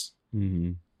everybody else.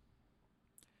 Mm-hmm.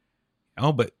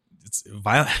 But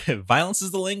violence is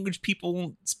the language people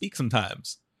won't speak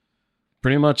sometimes.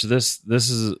 Pretty much this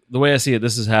is the way I see it.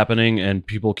 This is happening and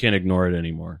people can't ignore it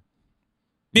anymore.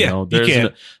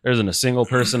 There isn't a single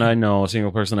person I know, a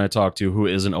single person I talk to who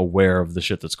isn't aware of the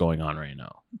shit that's going on right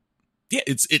now. Yeah,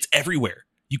 it's everywhere.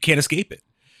 You can't escape it.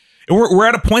 And we're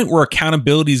at a point where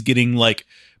accountability is getting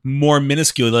more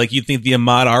minuscule. You think the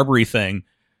Ahmaud Arbery thing,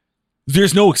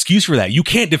 there's no excuse for that. You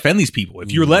can't defend these people.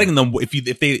 If you're letting them,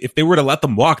 if they were to let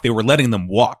them walk, they were letting them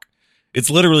walk. It's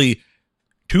literally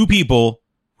 2 people,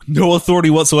 no authority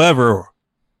whatsoever,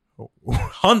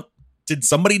 hunted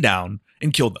somebody down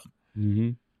and killed them.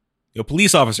 Mm-hmm.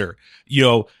 Police officer,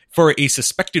 for a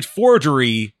suspected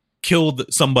forgery,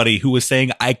 killed somebody who was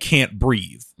saying, I can't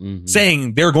breathe,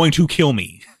 saying they're going to kill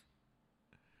me.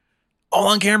 All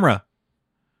on camera.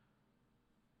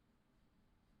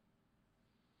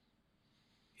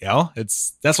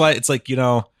 That's why it's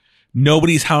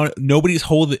nobody's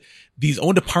holding, these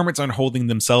own departments aren't holding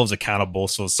themselves accountable.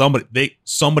 So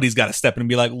somebody's got to step in and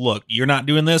be like, look, you're not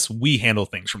doing this. We handle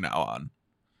things from now on.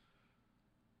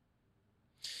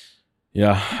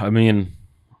 Yeah, I mean,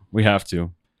 we have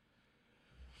to.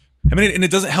 I mean, and it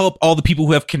doesn't help all the people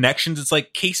who have connections. It's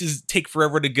cases take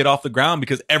forever to get off the ground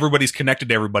because everybody's connected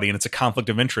to everybody and it's a conflict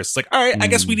of interest. It's all right, I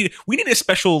guess we need a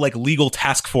special legal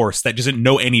task force that doesn't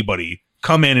know anybody.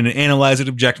 Come in and analyze it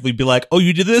objectively. Be like, oh,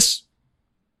 you did this?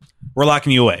 We're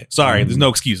locking you away. Sorry, there's no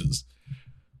excuses.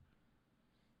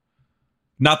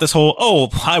 Not this whole, oh,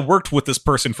 I worked with this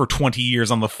person for 20 years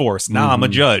on the force. Now I'm a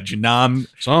judge. And now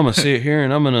So I'm going to sit here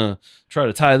and I'm going to try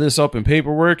to tie this up in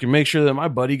paperwork and make sure that my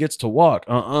buddy gets to walk.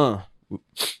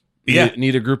 Yeah.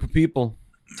 Need a group of people.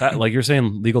 Like you're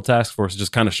saying, legal task force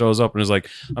just kind of shows up and is like,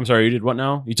 I'm sorry, you did what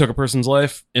now? You took a person's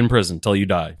life in prison till you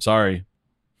die. Sorry.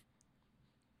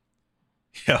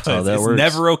 Yeah, it's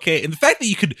never okay. And the fact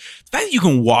that you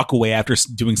can walk away after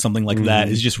doing something like that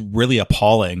is just really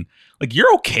appalling.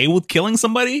 You're okay with killing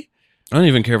somebody? I don't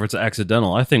even care if it's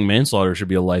accidental. I think manslaughter should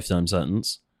be a lifetime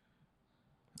sentence.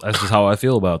 That's just how I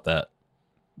feel about that.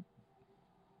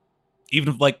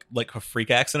 Even if like a freak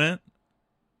accident?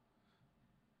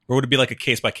 Or would it be a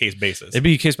case-by-case basis? It'd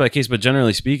be case-by-case, but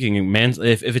generally speaking,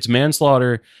 if it's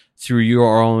manslaughter through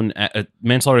your own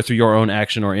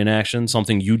action or inaction,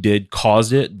 something you did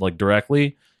caused it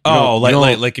directly.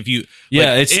 If you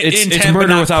it's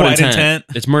murder without intent.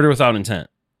 It's murder without intent.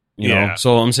 You know,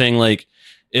 so I'm saying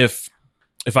if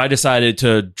I decided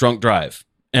to drunk drive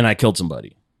and I killed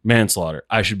somebody, manslaughter,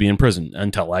 I should be in prison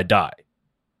until I die.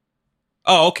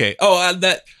 Oh, okay. I get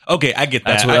that.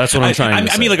 That's what I'm trying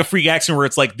to say. I mean, a freak accident where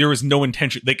it's there was no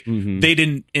intention. They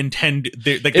didn't intend.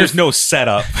 There's no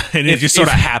setup, and it just sort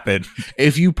of happened.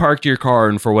 If you parked your car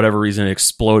and for whatever reason it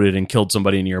exploded and killed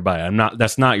somebody nearby,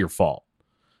 that's not your fault.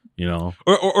 you know?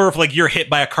 Or if like you're hit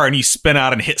by a car and you spin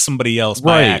out and hit somebody else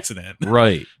by accident.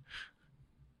 Right.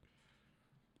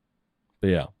 But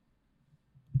yeah.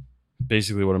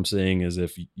 Basically what I'm saying is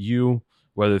if you,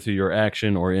 whether through your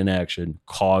action or inaction,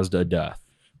 caused a death,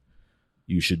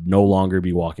 you should no longer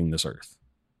be walking this earth.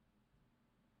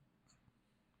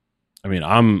 I mean,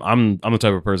 I'm the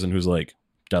type of person who's like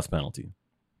death penalty.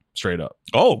 Straight up.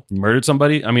 Oh, murdered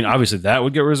somebody. I mean, obviously that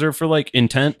would get reserved for like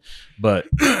intent, but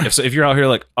if you're out here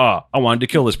like, I wanted to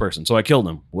kill this person, so I killed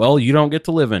him. Well, you don't get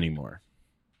to live anymore.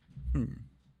 I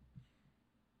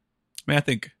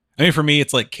mean, for me,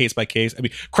 it's like case by case. I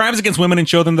mean, crimes against women and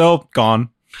children, though,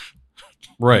 gone.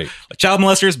 Right. Like child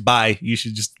molesters, bye. You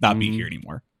should just not be here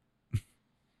anymore.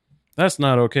 That's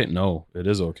not okay. No, it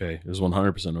is okay. It's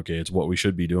 100% okay. It's what we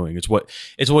should be doing. It's what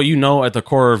you know at the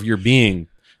core of your being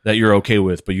that you're okay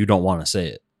with, but you don't want to say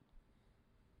it.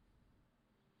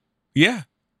 Yeah.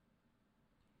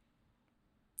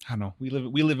 I don't know. We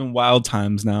live in wild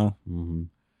times now. Mm-hmm.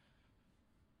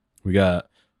 We got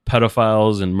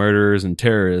pedophiles and murderers and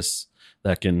terrorists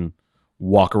that can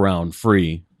walk around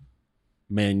free.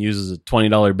 Man uses a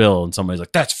 $20 bill and somebody's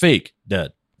like, that's fake.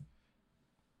 Dead.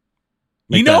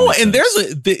 And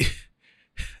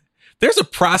there's a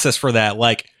process for that.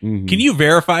 Like, can you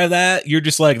verify that? You're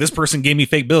just like, this person gave me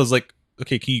fake bills. Like,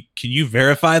 okay, can you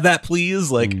verify that,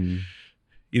 please? Like, you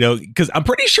know, because I'm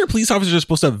pretty sure police officers are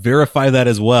supposed to verify that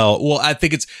as well. Well, I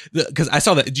think it's because I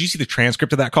saw that. Did you see the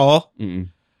transcript of that call?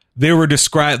 They were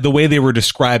the way they were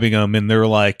describing him, and they were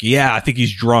like, "Yeah, I think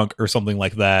he's drunk" or something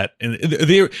like that. And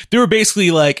they were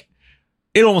basically like,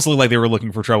 it almost looked like they were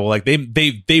looking for trouble. Like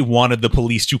they wanted the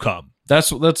police to come.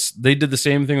 They did the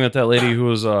same thing that lady who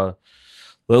was the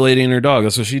lady and her dog.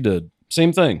 That's what she did.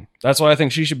 Same thing. That's why I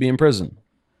think she should be in prison.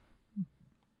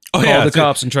 Oh, called the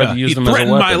cops and tried to use them as a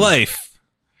weapon. My life.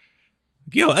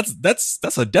 Yo,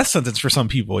 that's a death sentence for some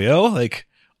people, yo. Like,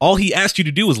 all he asked you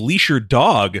to do was leash your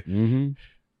dog.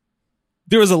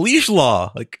 There was a leash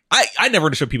law. Like, I never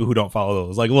understood people who don't follow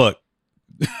those. Like, look.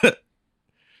 I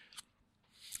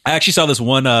actually saw this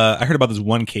one, I heard about this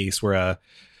one case where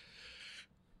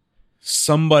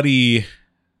somebody,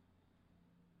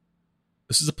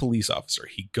 this is a police officer.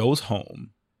 He goes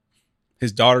home.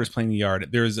 His daughter's playing in the yard.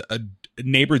 There's a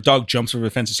neighbor's dog jumps over the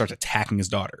fence and starts attacking his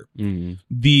daughter.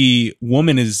 The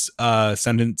woman is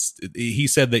sentenced. He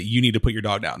said that you need to put your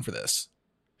dog down for this.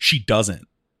 She doesn't.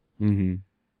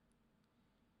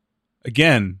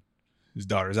 Again, his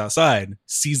daughter's outside,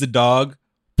 sees the dog,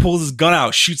 pulls his gun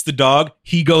out, shoots the dog.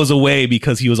 He goes away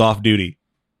because he was off duty.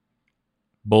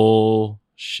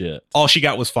 Bullshit. All she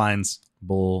got was fines.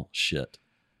 Bullshit.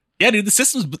 Yeah, dude, the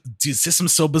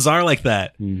system's so bizarre like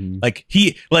that. Like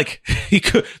he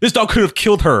could, this dog could have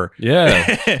killed her.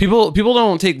 Yeah. People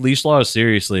don't take leash laws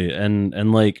seriously,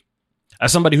 and like,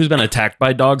 as somebody who's been attacked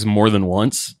by dogs more than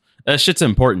once, that shit's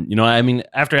important. You know, I mean,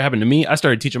 after it happened to me, I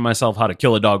started teaching myself how to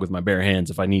kill a dog with my bare hands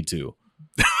if I need to.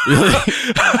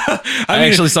 I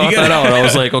actually sought that out. I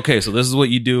was like, okay, so this is what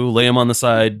you do: lay him on the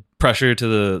side, pressure to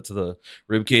the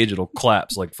rib cage, it'll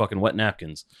collapse like fucking wet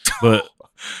napkins. But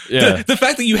yeah, the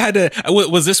fact that you had to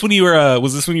was this when you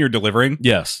were delivering?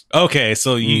 Yes. Okay,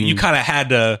 so you kind of had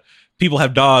to. People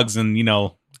have dogs, and you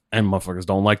know. And motherfuckers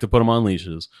don't like to put them on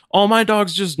leashes. Oh, my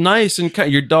dog's just nice and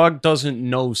kind. Your dog doesn't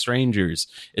know strangers.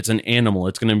 It's an animal.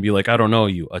 It's going to be like, I don't know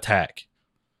you. Attack.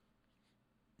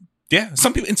 Yeah,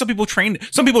 some people train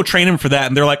him for that,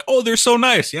 and they're like, oh, they're so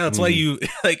nice. Yeah, that's why you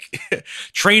like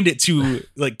trained it to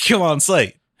like kill on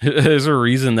sight. There's a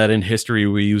reason that in history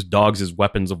we use dogs as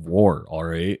weapons of war. All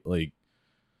right, like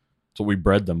that's what we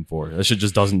bred them for. That shit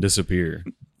just doesn't disappear.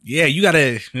 Yeah, you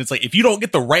gotta. It's like if you don't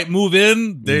get the right move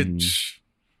in,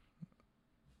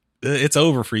 it's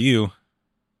over for you.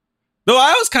 Though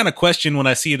I always kind of question when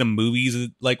I see it in movies,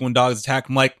 like when dogs attack,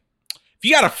 I'm like, if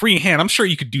you got a free hand, I'm sure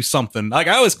you could do something. Like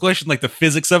I always question like the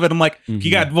physics of it. I'm like, if you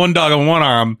got one dog on one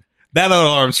arm, that other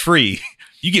arm's free.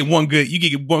 You get one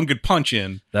good punch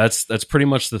in. That's pretty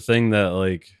much the thing that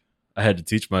like I had to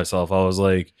teach myself. I was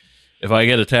like, if I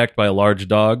get attacked by a large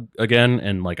dog again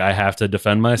and like I have to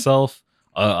defend myself,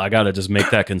 I got to just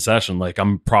make that concession. Like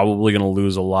I'm probably going to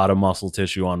lose a lot of muscle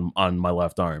tissue on my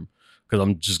left arm because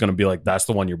I'm just going to be like, that's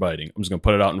the one you're biting. I'm just going to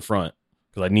put it out in front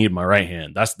because I need my right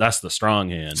hand. That's the strong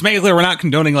hand. To make it clear, we're not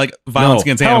condoning like violence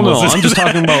against animals. No. I'm just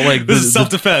talking about like this is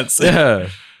self-defense. Yeah.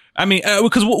 I mean,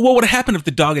 because what would happen if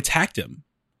the dog attacked him?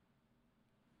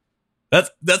 That's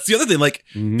the other thing. Like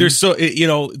there's so,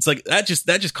 it's like that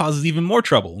just causes even more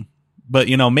trouble. But,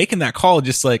 making that call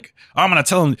just like, oh, I'm going to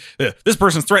tell him this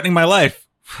person's threatening my life.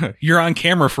 You're on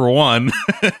camera for one.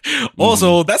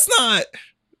 Also, that's not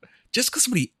just because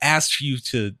somebody asked you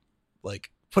to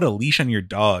like put a leash on your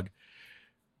dog.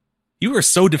 You were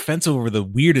so defensive over the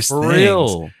weirdest For things.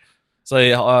 real. It's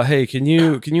like, hey, can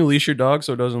you leash your dog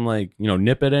so it doesn't like,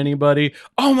 nip at anybody?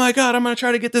 Oh my God, I'm going to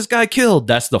try to get this guy killed.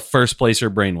 That's the first place her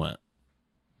brain went.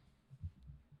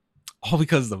 All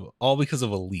because of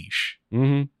a leash.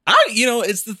 Mm-hmm.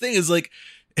 It's the thing is like,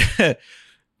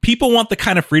 people want the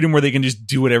kind of freedom where they can just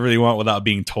do whatever they want without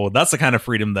being told. That's the kind of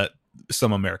freedom that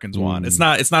some Americans want. It's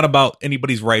not about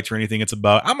anybody's rights or anything. It's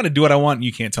about, I'm going to do what I want and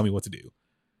you can't tell me what to do.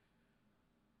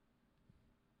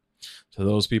 To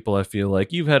those people, I feel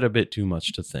like you've had a bit too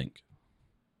much to think.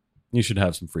 You should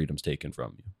have some freedoms taken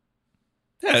from you.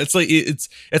 Yeah, it's like it's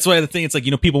why the thing. It's like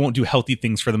people won't do healthy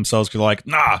things for themselves because they're like,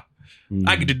 nah,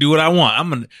 I get to do what I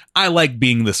want. I like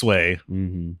being this way.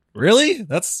 Mm-hmm. Really?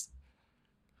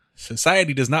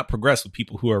 Society does not progress with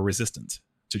people who are resistant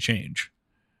to change.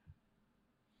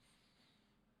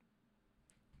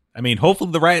 I mean,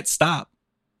 hopefully the riots stop.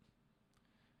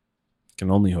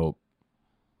 Can only hope.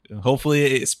 Hopefully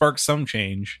it sparks some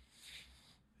change.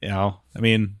 I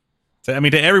mean, to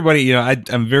everybody,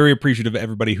 I'm very appreciative of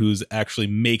everybody who's actually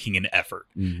making an effort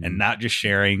and not just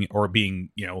sharing or being,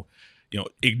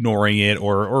 ignoring it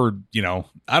or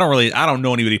I don't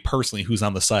know anybody personally who's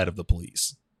on the side of the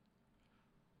police.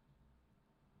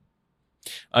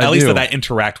 At least that I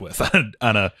interact with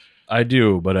on a. I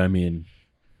do, but I mean,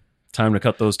 time to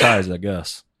cut those ties, I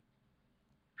guess.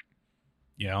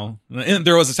 And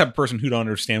there was a type of person who don't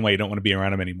understand why you don't want to be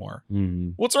around him anymore.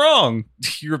 Mm-hmm. What's wrong?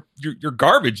 You're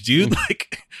garbage, dude.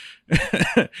 Like,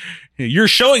 you're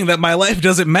showing that my life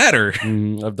doesn't matter.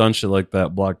 I've done shit like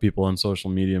that, block people on social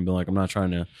media and been like, I'm not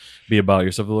trying to be about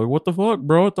yourself. They're like, what the fuck,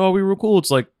 bro? I thought we were cool. It's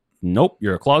like, nope,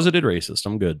 you're a closeted racist.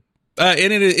 I'm good.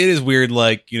 And it is weird,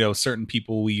 like, certain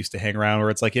people we used to hang around where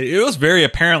it's like, it was very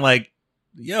apparent, like,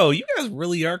 yo, you guys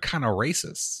really are kind of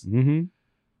racist. Mm-hmm.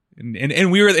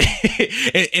 And we were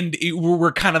and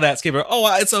we're kind of that scapegoat.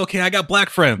 Oh, it's okay. I got black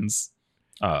friends,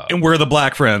 and we're the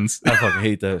black friends. I fucking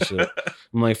hate that shit.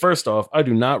 I'm like, first off, I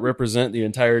do not represent the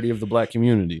entirety of the black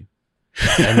community,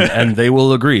 and they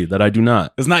will agree that I do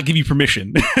not. Does not give you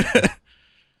permission.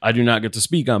 I do not get to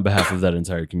speak on behalf of that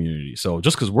entire community. So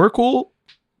just because we're cool,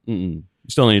 you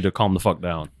still need to calm the fuck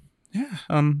down. Yeah.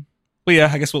 But yeah,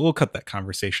 I guess we'll cut that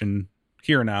conversation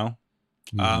here now.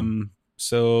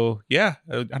 So yeah,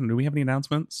 I don't know. Do we have any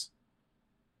announcements?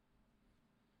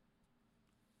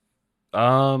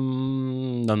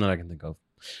 None that I can think of.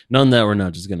 None that we're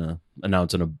not just gonna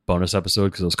announce in a bonus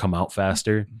episode because those come out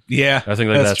faster. Yeah, I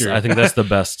think that's true. I think that's the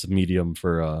best medium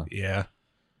for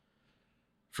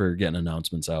for getting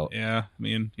announcements out. Yeah, I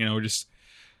mean, we just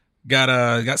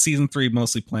got season 3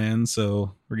 mostly planned,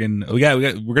 so we're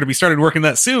gonna be started working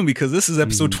that soon because this is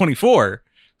episode 24.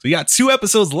 So we got 2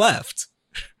 episodes left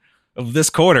of this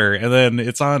quarter, and then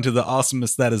it's on to the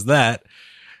awesomeness that is that.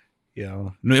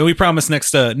 We promise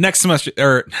next semester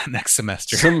or next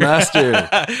semester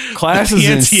classes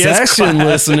in session,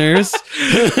 listeners.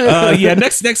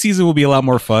 Next season will be a lot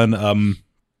more fun.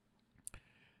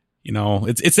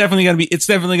 It's definitely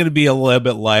gonna be a little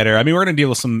bit lighter. I mean, we're gonna deal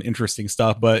with some interesting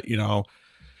stuff, but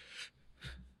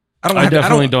I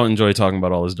definitely don't enjoy talking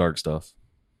about all this dark stuff.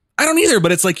 I don't either,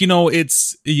 but it's like,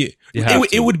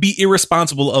 it would be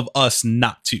irresponsible of us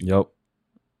not to. Yep.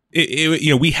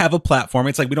 We have a platform.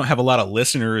 It's like we don't have a lot of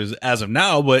listeners as of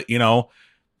now, but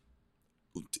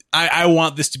I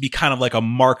want this to be kind of like a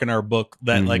mark in our book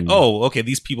that like, oh, okay,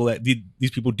 these people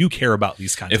do care about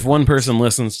these kinds. If one person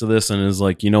listens to this and is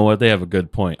like, you know what, they have a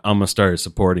good point, I'm gonna start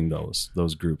supporting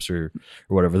those groups or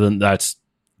whatever. Then that's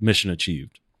mission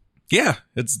achieved. Yeah,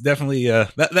 it's definitely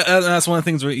that's one of the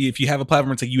things where if you have a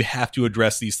platform, it's like you have to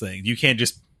address these things. You can't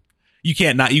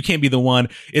be the one.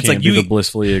 It's can't like be the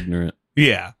blissfully ignorant.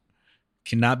 Yeah,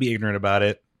 cannot be ignorant about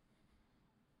it.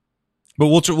 But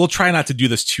we'll try not to do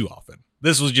this too often.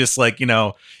 This was just like,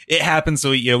 it happened,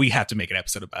 so we have to make an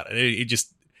episode about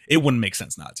it. It wouldn't make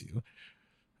sense not to.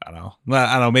 I don't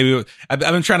know. Maybe I've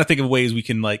been trying to think of ways we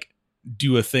can like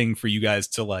do a thing for you guys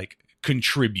to like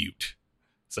contribute.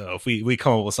 So if we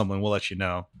come up with something, we'll let you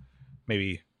know.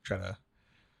 Maybe I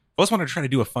always want to try to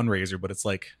do a fundraiser, but it's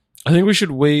like, I think we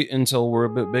should wait until we're a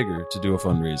bit bigger to do a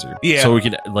fundraiser. Yeah. So we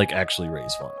can like actually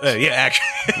raise funds.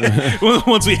 Actually,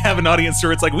 once we have an audience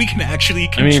where it's like we can actually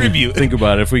contribute. I mean, think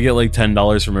about it. If we get like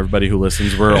 $10 from everybody who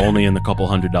listens, we're only in the couple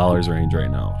 $100 range right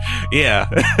now. Yeah.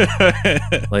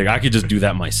 Like I could just do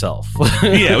that myself.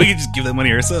 Yeah, we could just give that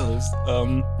money ourselves.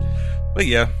 But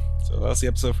yeah. So that's the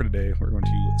episode for today. We're going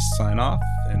to sign off.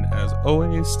 And as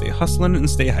always, stay hustling and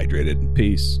stay hydrated.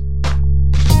 Peace.